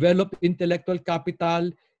develop intellectual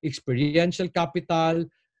capital, experiential capital,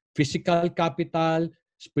 physical capital,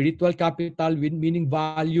 spiritual capital, meaning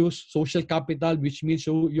values, social capital, which means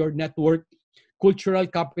your network, cultural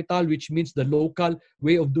capital, which means the local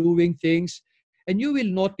way of doing things, And you will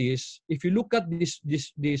notice, if you look at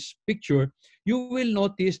this picture, you will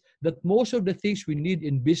notice that most of the things we need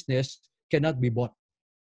in business cannot be bought.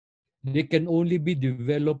 They can only be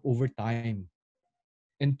developed over time.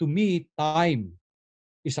 And to me, time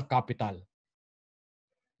is a capital.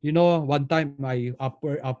 You know, one time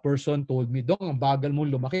a person told me, Dong, ang bagal mong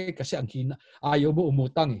lumaki kasi ayaw mo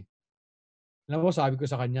umutang eh. Alam mo, sabi ko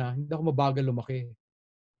sa kanya, hindi ako mabagal lumaki.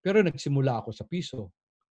 Pero nagsimula ako sa piso.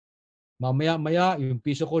 Mamaya-maya, yung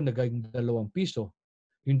piso ko naging 2 piso.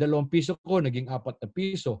 Yung 2 piso ko naging 4 na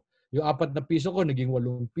piso. Yung 4 na piso ko naging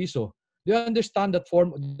 8 piso. Do you understand that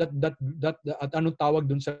form, at anong tawag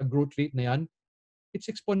dun sa growth rate na yan? It's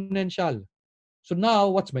exponential. So now,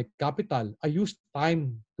 what's my capital? I use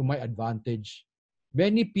time to my advantage.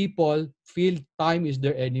 Many people feel time is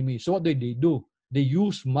their enemy. So what do? They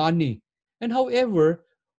use money. And however,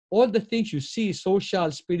 all the things you see, social,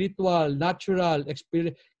 spiritual, natural,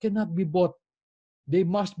 experience, cannot be bought. They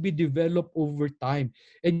must be developed over time.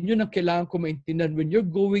 And yun ang kailangan ko maintindihan. When you're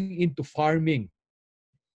going into farming,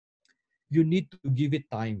 you need to give it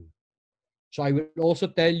time. So I will also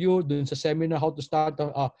tell you dun sa seminar how to start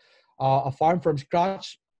a farm from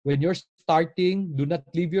scratch. When you're starting, do not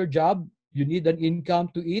leave your job. You need an income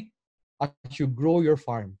to eat as you grow your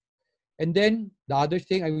farm. And then, the other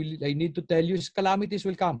thing I need to tell you is calamities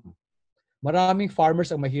will come. Maraming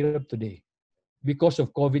farmers ang mahirap today because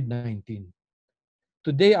of COVID-19.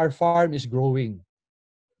 Today, our farm is growing.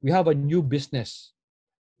 We have a new business.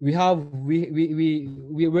 We're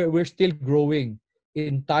still growing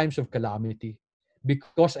in times of calamity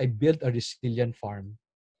because I built a resilient farm.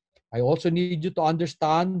 I also need you to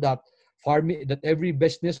understand that farming, that every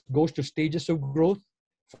business goes to stages of growth.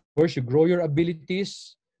 First, you grow your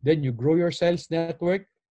abilities, then you grow your sales network,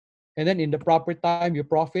 and then in the proper time, you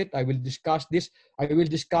profit. I will discuss this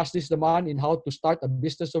naman in how to start a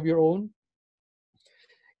business of your own.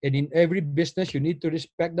 And in every business, you need to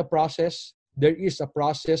respect the process. There is a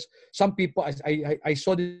process. Some people, I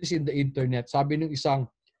saw this in the internet. Sabi ng isang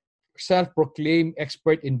self-proclaimed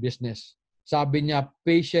expert in business. Sabi niya,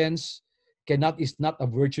 patience is not a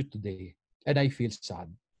virtue today. And I feel sad.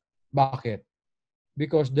 Bakit?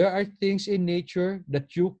 Because there are things in nature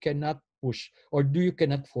that you cannot push or you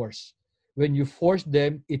cannot force. When you force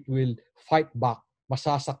them, it will fight back.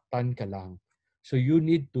 Masasaktan ka lang. So you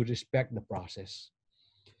need to respect the process.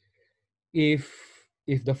 If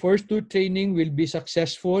the first 2 training will be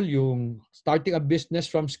successful, yung starting a business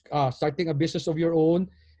of your own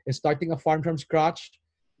and starting a farm from scratch,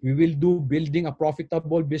 we will do building a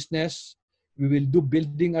profitable business. We will do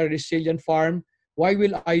building a resilient farm. Why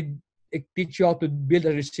will I teach you how to build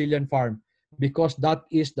a resilient farm? Because that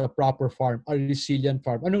is the proper farm, a resilient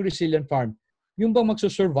farm. Anong resilient farm? Yung bang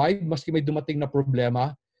magsusurvive maski may dumating na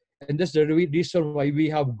problema. And that's the reason why we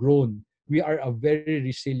have grown. We are a very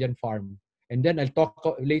resilient farm. And then I'll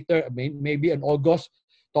talk later, maybe in August,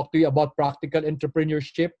 talk to you about practical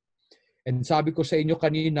entrepreneurship. And sabi ko sa inyo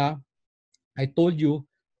kanina, I told you,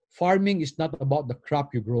 farming is not about the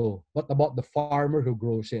crop you grow, but about the farmer who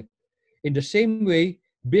grows it. In the same way,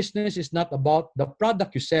 business is not about the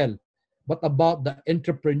product you sell, but about the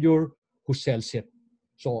entrepreneur who sells it.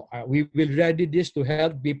 So we will ready this to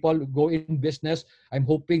help people go in business. I'm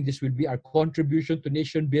hoping this will be our contribution to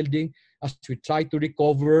nation building as we try to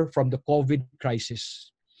recover from the COVID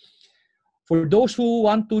crisis. For those who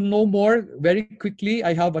want to know more, very quickly,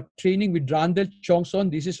 I have a training with Randall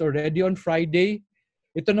Chongson. This is already on Friday.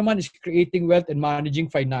 Ito naman is Creating Wealth and Managing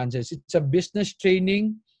Finances. It's a business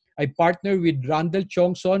training. I partner with Randall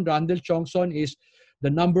Chongson. Randall Chongson is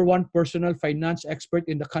the #1 personal finance expert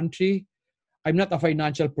in the country. I'm not a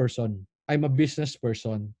financial person. I'm a business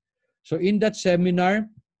person. So in that seminar,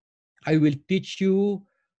 I will teach you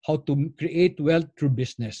how to create wealth through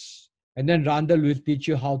business. And then Randall will teach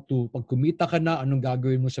you how to, pag kumita ka na, anong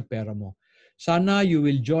gagawin mo sa pera mo. Sana you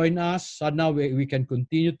will join us. Sana we can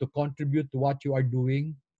continue to contribute to what you are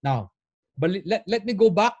doing. Now, but let me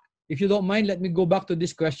go back. If you don't mind, let me go back to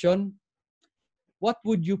this question. What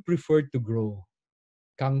would you prefer to grow?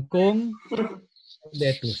 Kangkong or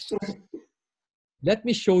lettuce? Let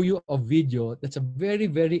me show you a video that's a very,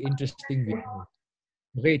 very interesting video.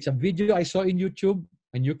 Okay, it's a video I saw in YouTube,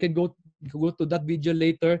 and you can go to that video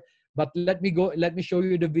later. But let me show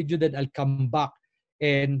you the video, then I'll come back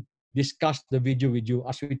and discuss the video with you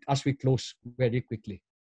as we close very quickly.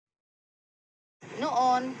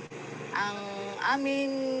 Noon, ang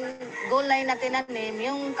aming gulay na tinanim,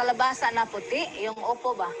 yung kalabasa na puti, yung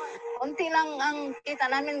opo ba? Unti lang ang kita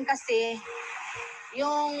namin kasi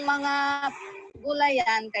yung mga gulay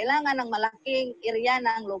yan, kailangan ng malaking area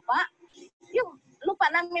ng lupa. Yung lupa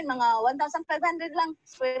namin, mga 1,500 lang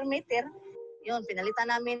square meter. Yun, pinalitan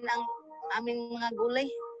namin ang aming mga gulay.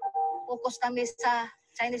 Focus kami sa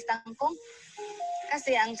Chinese kangkong.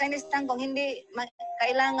 Kasi ang Chinese kangkong hindi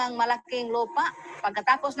kailangang malaking lupa.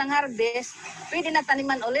 Pagkatapos ng harvest, pwede na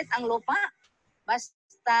taniman ulit ang lupa.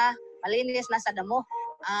 Basta malinis na sa damo.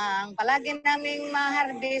 Ang palagi naming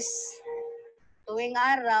ma-harvest tuwing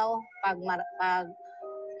araw, pag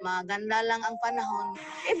maganda lang ang panahon,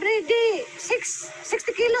 every day,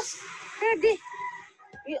 60 kilos per day.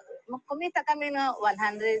 Kumita kami na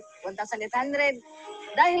 1,800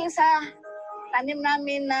 dahil sa tanim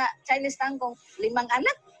namin na Chinese kangkong, 5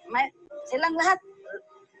 anak, silang lahat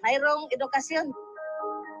mayroong edukasyon.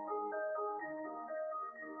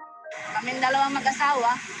 Kaming dalawang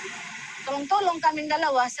mag-asawa, tulong-tulong kaming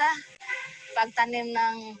dalawa sa pagtanim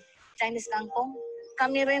ng Chinese kangkong.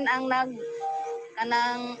 Kami rin ang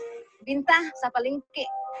kanang binta sa palengke.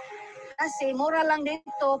 Kasi mura lang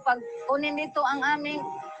dito, pag kunin dito ang aming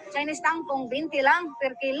Chinese kangkong, 20 lang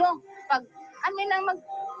per kilo. Pag amin ang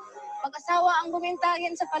mag-asawa ang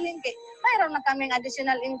bumintahin sa palengke, mayroon na kaming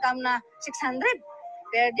additional income na 600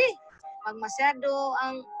 per day. Pag masyado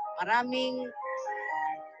ang maraming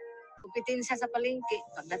kompetensya sa palengke,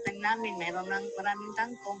 pagdating namin, mayroon ng maraming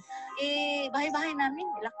kangkong, bahay-bahay namin,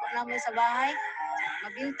 ilako namin sa bahay,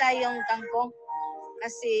 mabintay yung kangkong.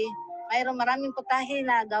 Kasi mayroon maraming putahe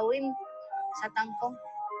na gawin sa kangkong.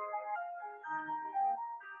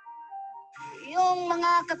 Yung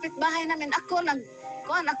mga kapitbahay namin,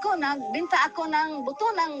 nagbinta ako ng buto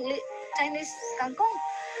ng Chinese kangkong.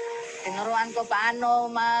 Tinuruan ko paano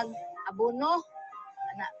mag-abono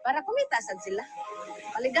para kumita sila.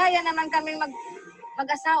 Maligaya naman kaming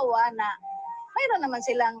mag-asawa na mayroon naman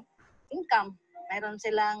silang income, mayroon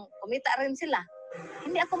silang kumita rin sila.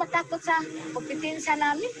 Hindi ako matakot sa kompetensya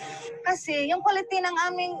namin kasi yung quality ng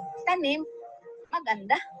aming tanim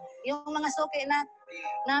maganda. Yung mga suki na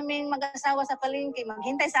naming mag-asawa sa palengke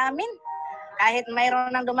maghintay sa amin. Kahit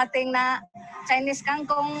mayroon nang dumating na Chinese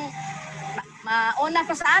kangkong mauna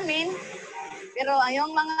pa sa amin, pero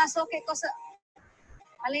yung mga suki ko sa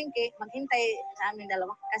palengke maghintay sa amin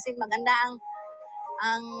dalawa kasi maganda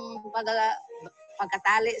ang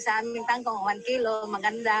pagkatali sa aming kangkong 1 kilo,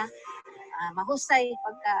 maganda, mahusay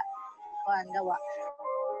gawa.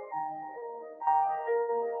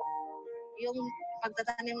 Yung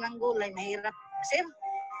pagtatanim ng gulay, mahirap. Sir,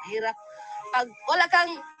 mahirap. Pag wala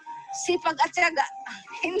kang sipag at tiyaga,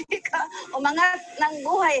 hindi ka umangat ng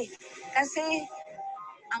buhay. Kasi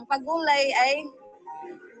ang paggulay ay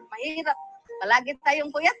mahirap. Palagi tayong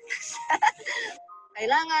puyat.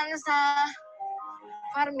 Kailangan sa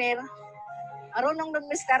farmer, marunong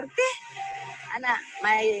dumiskarte.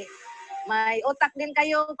 May utak din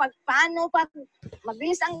kayo paano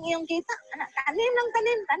mabilis ang iyong kita. Tanim lang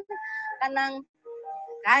tanim. Kanang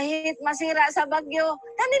kahit masira sa bagyo,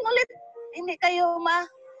 tanim ulit. Hindi kayo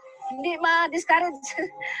ma-discourage.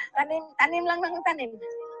 tanim lang ng tanim.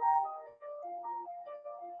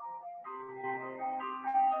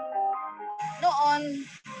 Noon,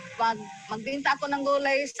 magbinta ako ng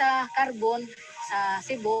gulay sa Carbon, sa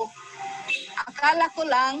Cebu, akala ko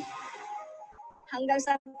lang, hanggang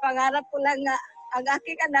sa pangarap ko lang na ang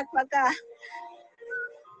aking anak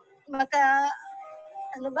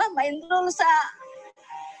ma-enroll sa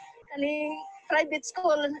private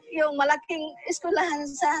school, yung malaking eskwelahan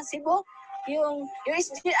sa Cebu, yung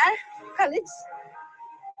USGR College.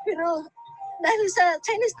 Pero dahil sa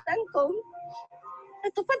Chinese kangkong,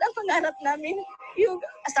 natupad ang pangarap namin, yung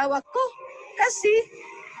asawa ko. Kasi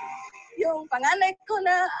yung panganay ko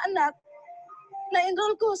na anak,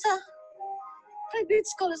 na-enroll ko sa private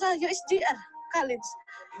school sa USGR College.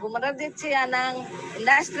 Gumagraduate siya ng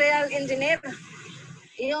industrial engineer.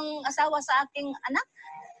 Yung asawa sa aking anak,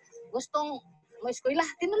 gustong eskwela,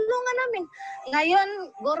 tinulungan namin. Ngayon,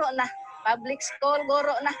 guro na. Public school,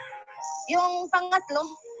 guro na. Yung pangatlo,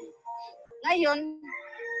 ngayon,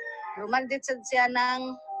 graduate siya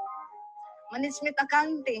ng management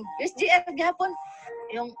accounting. USGR gihapon.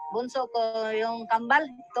 Yung bunso ko, yung kambal,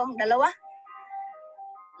 itong dalawa.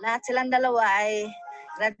 Lahat silang dalawa ay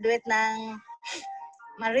graduate ng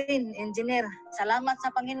marine engineer. Salamat sa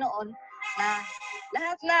Panginoon na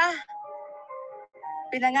lahat na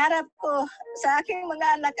pinangarap ko sa aking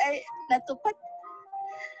mga anak ay natupad.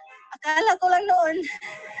 Akala ko lang noon,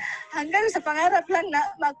 hanggang sa pangarap lang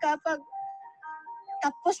na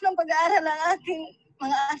tapos ng pag-aaral ang aking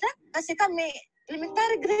mga anak. Kasi kami,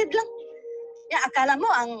 elementary grade lang. Akala mo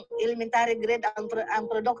ang elementary grade ang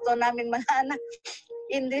produkto namin mga anak.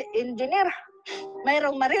 Engineer,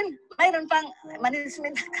 mayroong marine, mayroon pang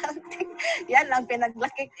management accounting. Yan ang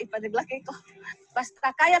ipanaglaki ko.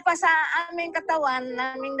 Basta kaya pa sa aming katawan,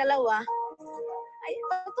 naming dalawa, ay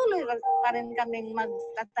patuloy pa rin kaming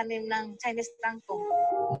magtatanim ng Chinese kangkong.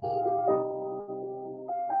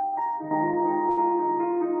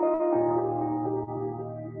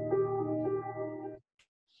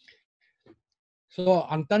 So,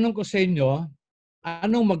 ang tanong ko sa inyo,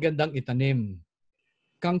 anong magandang itanim?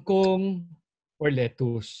 Kangkong or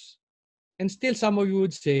lettuce? And still some of you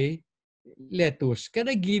would say, lettuce.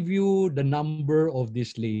 Can I give you the number of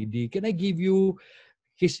this lady? Can I give you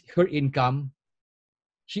her income?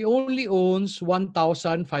 She only owns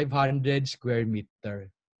 1,500 square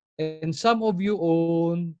meter. And some of you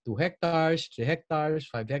own 2 hectares, 3 hectares,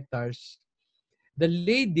 5 hectares. The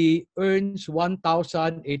lady earns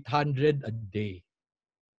 1,800 a day.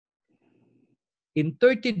 In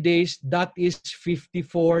 30 days, that is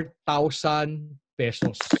 54,000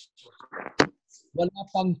 pesos. Wala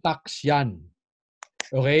pang tax yan.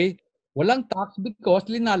 Okay? Walang tax because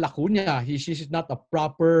linalako niya. She's not a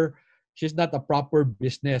proper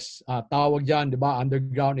business. Tawag diyan, 'di ba?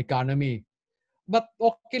 Underground economy. But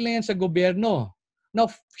okay lang yan sa gobyerno.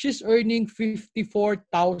 Now, she's earning 54,000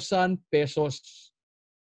 pesos.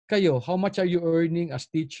 Kayo, how much are you earning as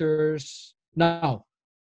teachers? Now,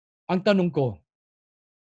 ang tanong ko,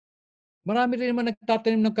 marami rin naman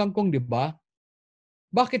nagtatanim ng kangkong, di ba?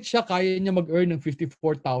 Bakit siya kaya niya mag-earn ng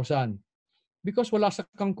 54,000? Because wala sa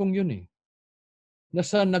kangkong yun eh.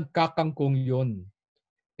 Nasa nagkakangkong yun.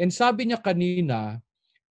 And sabi niya kanina,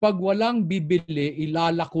 pag walang bibili,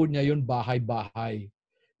 ilalako niya yun bahay-bahay.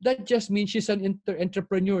 That just means she's an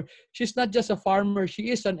entrepreneur. She's not just a farmer, she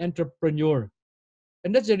is an entrepreneur.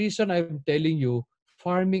 And that's the reason I'm telling you,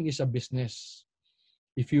 farming is a business.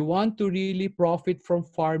 If you want to really profit from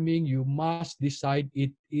farming, you must decide it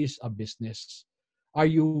is a business. Are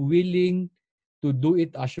you willing to do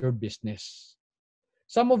it as your business?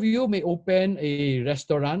 Some of you may open a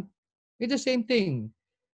restaurant. It's the same thing.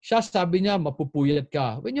 Siya sabi niya, mapupuyat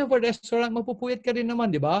ka. When you have a restaurant, mapupuyat ka rin naman,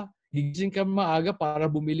 di ba? Gigising ka maaga para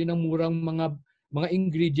bumili ng murang mga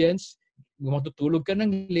ingredients. Matutulog ka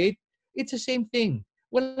ng late. It's the same thing.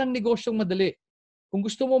 Walang negosyong madali. Kung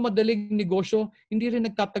gusto mo madaling negosyo, hindi rin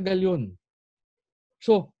nagtatagal yun.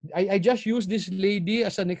 So, I just use this lady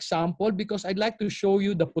as an example because I'd like to show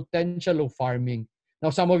you the potential of farming. Now,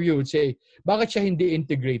 some of you would say, bakit siya hindi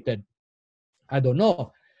integrated? I don't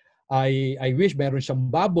know. I wish meron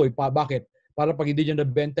siyang baboy. Bakit? Para pag hindi niya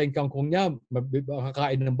nabenta yung kangkong niya,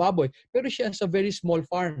 makakain ng baboy. Pero she has a very small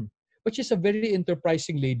farm. But she's a very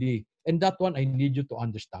enterprising lady. And that one, I need you to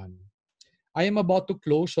understand. I am about to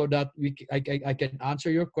close so that I can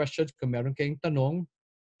answer your questions kung meron kayong tanong.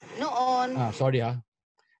 Noon. Sorry ha.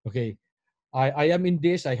 Okay. I am in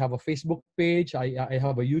this. I have a Facebook page. I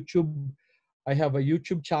have a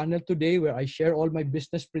YouTube channel today where I share all my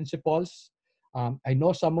business principles. I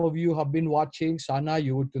know some of you have been watching. Sana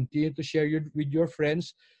you would continue to share with your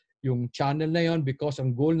friends yung channel na yon because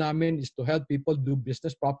ang goal namin is to help people do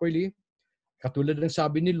business properly. Katulad ng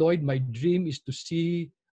sabi ni Lloyd, my dream is to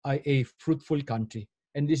see a fruitful country.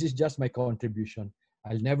 And this is just my contribution.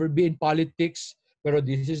 I'll never be in politics, pero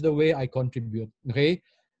this is the way I contribute. Okay?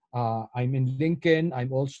 I'm in LinkedIn. I'm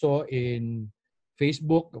also in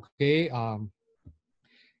Facebook. Okay?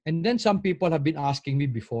 And then some people have been asking me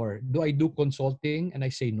before, do I do consulting? And I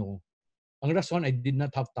say no. Ang rason, I did not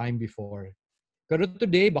have time before. Pero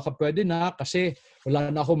today, baka pwede na kasi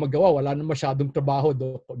wala na ako magawa. Wala na masyadong trabaho.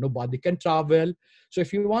 Nobody can travel. So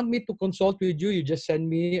if you want me to consult with you, you just send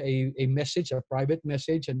me a message, a private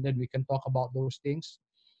message, and then we can talk about those things.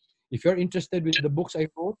 If you're interested with the books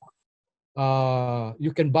I wrote,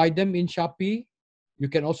 you can buy them in Shopee. You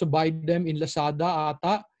can also buy them in Lazada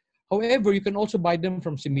ata. However, you can also buy them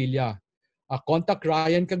from Similia. Contact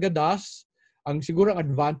Ryan Cagadas. Ang siguro ang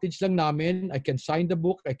advantage lang namin, I can sign the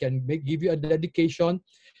book, I can give you a dedication,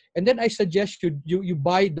 and then I suggest you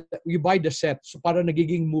buy the set so para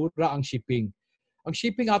nagiging mura ang shipping. Ang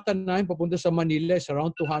shipping ata namin papunta sa Manila is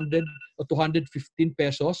around 200 o 215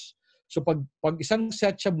 pesos. So pag isang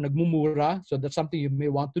set siya nagmumura, so that's something you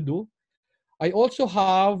may want to do. I also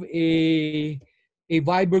have a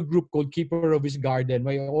Viber group called Keeper of His Garden.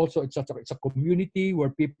 Where also it's a community where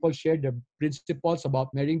people share the principles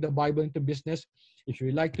about marrying the Bible into business. If you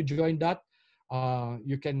would like to join that,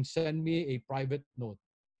 you can send me a private note.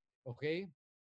 Okay?